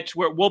man Mitch,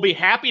 we'll be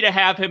happy to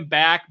have him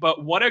back.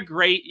 But what a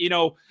great,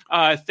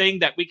 thing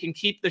that we can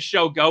keep the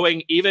show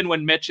going even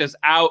when Mitch is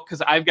out,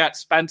 because I've got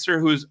Spencer,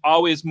 who's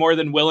always more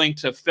than willing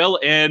to fill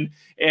in.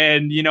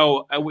 And,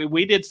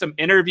 we did some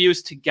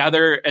interviews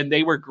together and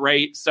they were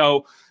great.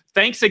 So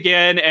thanks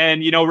again.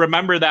 And,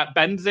 remember that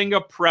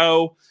Benzinga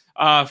Pro,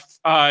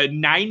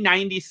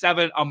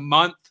 $9.97 a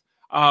month.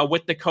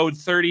 With the code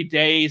 30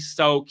 days.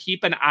 So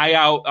keep an eye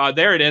out.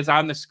 There it is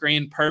on the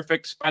screen.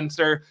 Perfect,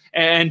 Spencer.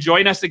 And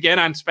join us again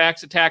on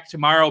Spax Attack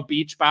tomorrow,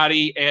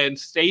 Beachbody. And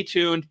stay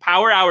tuned.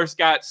 Power Hour's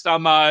got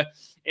some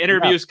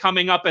interviews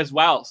coming up as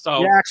well.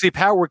 So actually,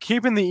 Pat, we're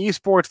keeping the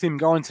esports theme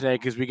going today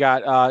because we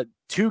got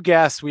two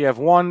guests. We have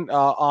one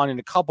on in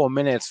a couple of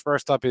minutes.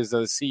 First up is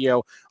the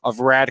CEO of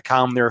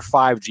Radcom, their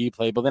 5G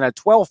play. But then at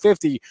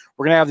 12:50,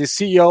 we're going to have the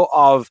CEO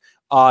of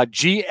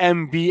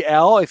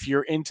GMBL. If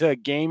you're into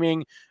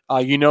gaming,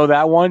 you know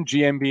that one,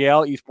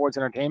 GMBL, Esports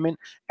Entertainment.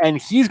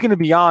 And he's going to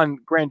be on,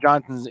 Grant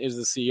Johnson is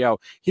the CEO.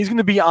 He's going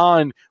to be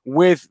on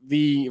with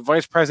the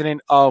Vice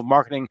President of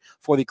Marketing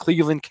for the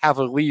Cleveland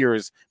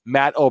Cavaliers,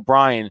 Matt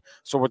O'Brien.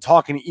 So we're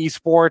talking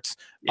esports.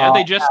 Yeah,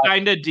 they just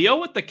signed a deal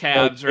with the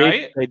Cavs,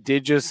 right? They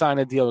did just sign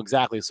a deal,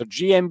 exactly. So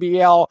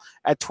GMBL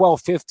at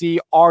 12:50,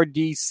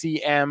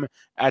 RDCM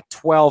at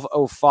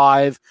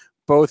 12:05.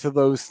 Both of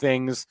those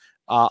things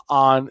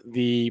on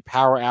the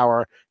Power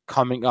Hour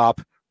coming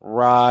up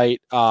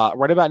right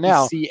about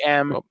now.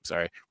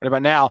 Right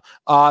about now.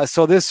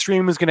 So this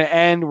stream is going to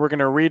end. We're going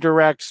to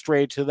redirect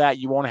straight to that.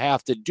 You won't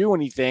have to do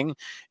anything.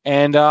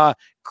 And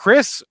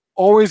Chris,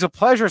 always a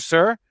pleasure,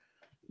 sir.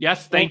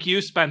 Yes, thank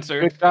you, Spencer.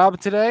 Good job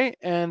today.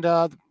 And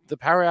the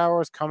Power Hour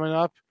is coming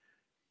up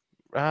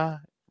right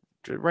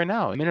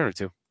now, a minute or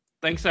two.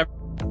 Thanks,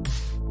 everyone.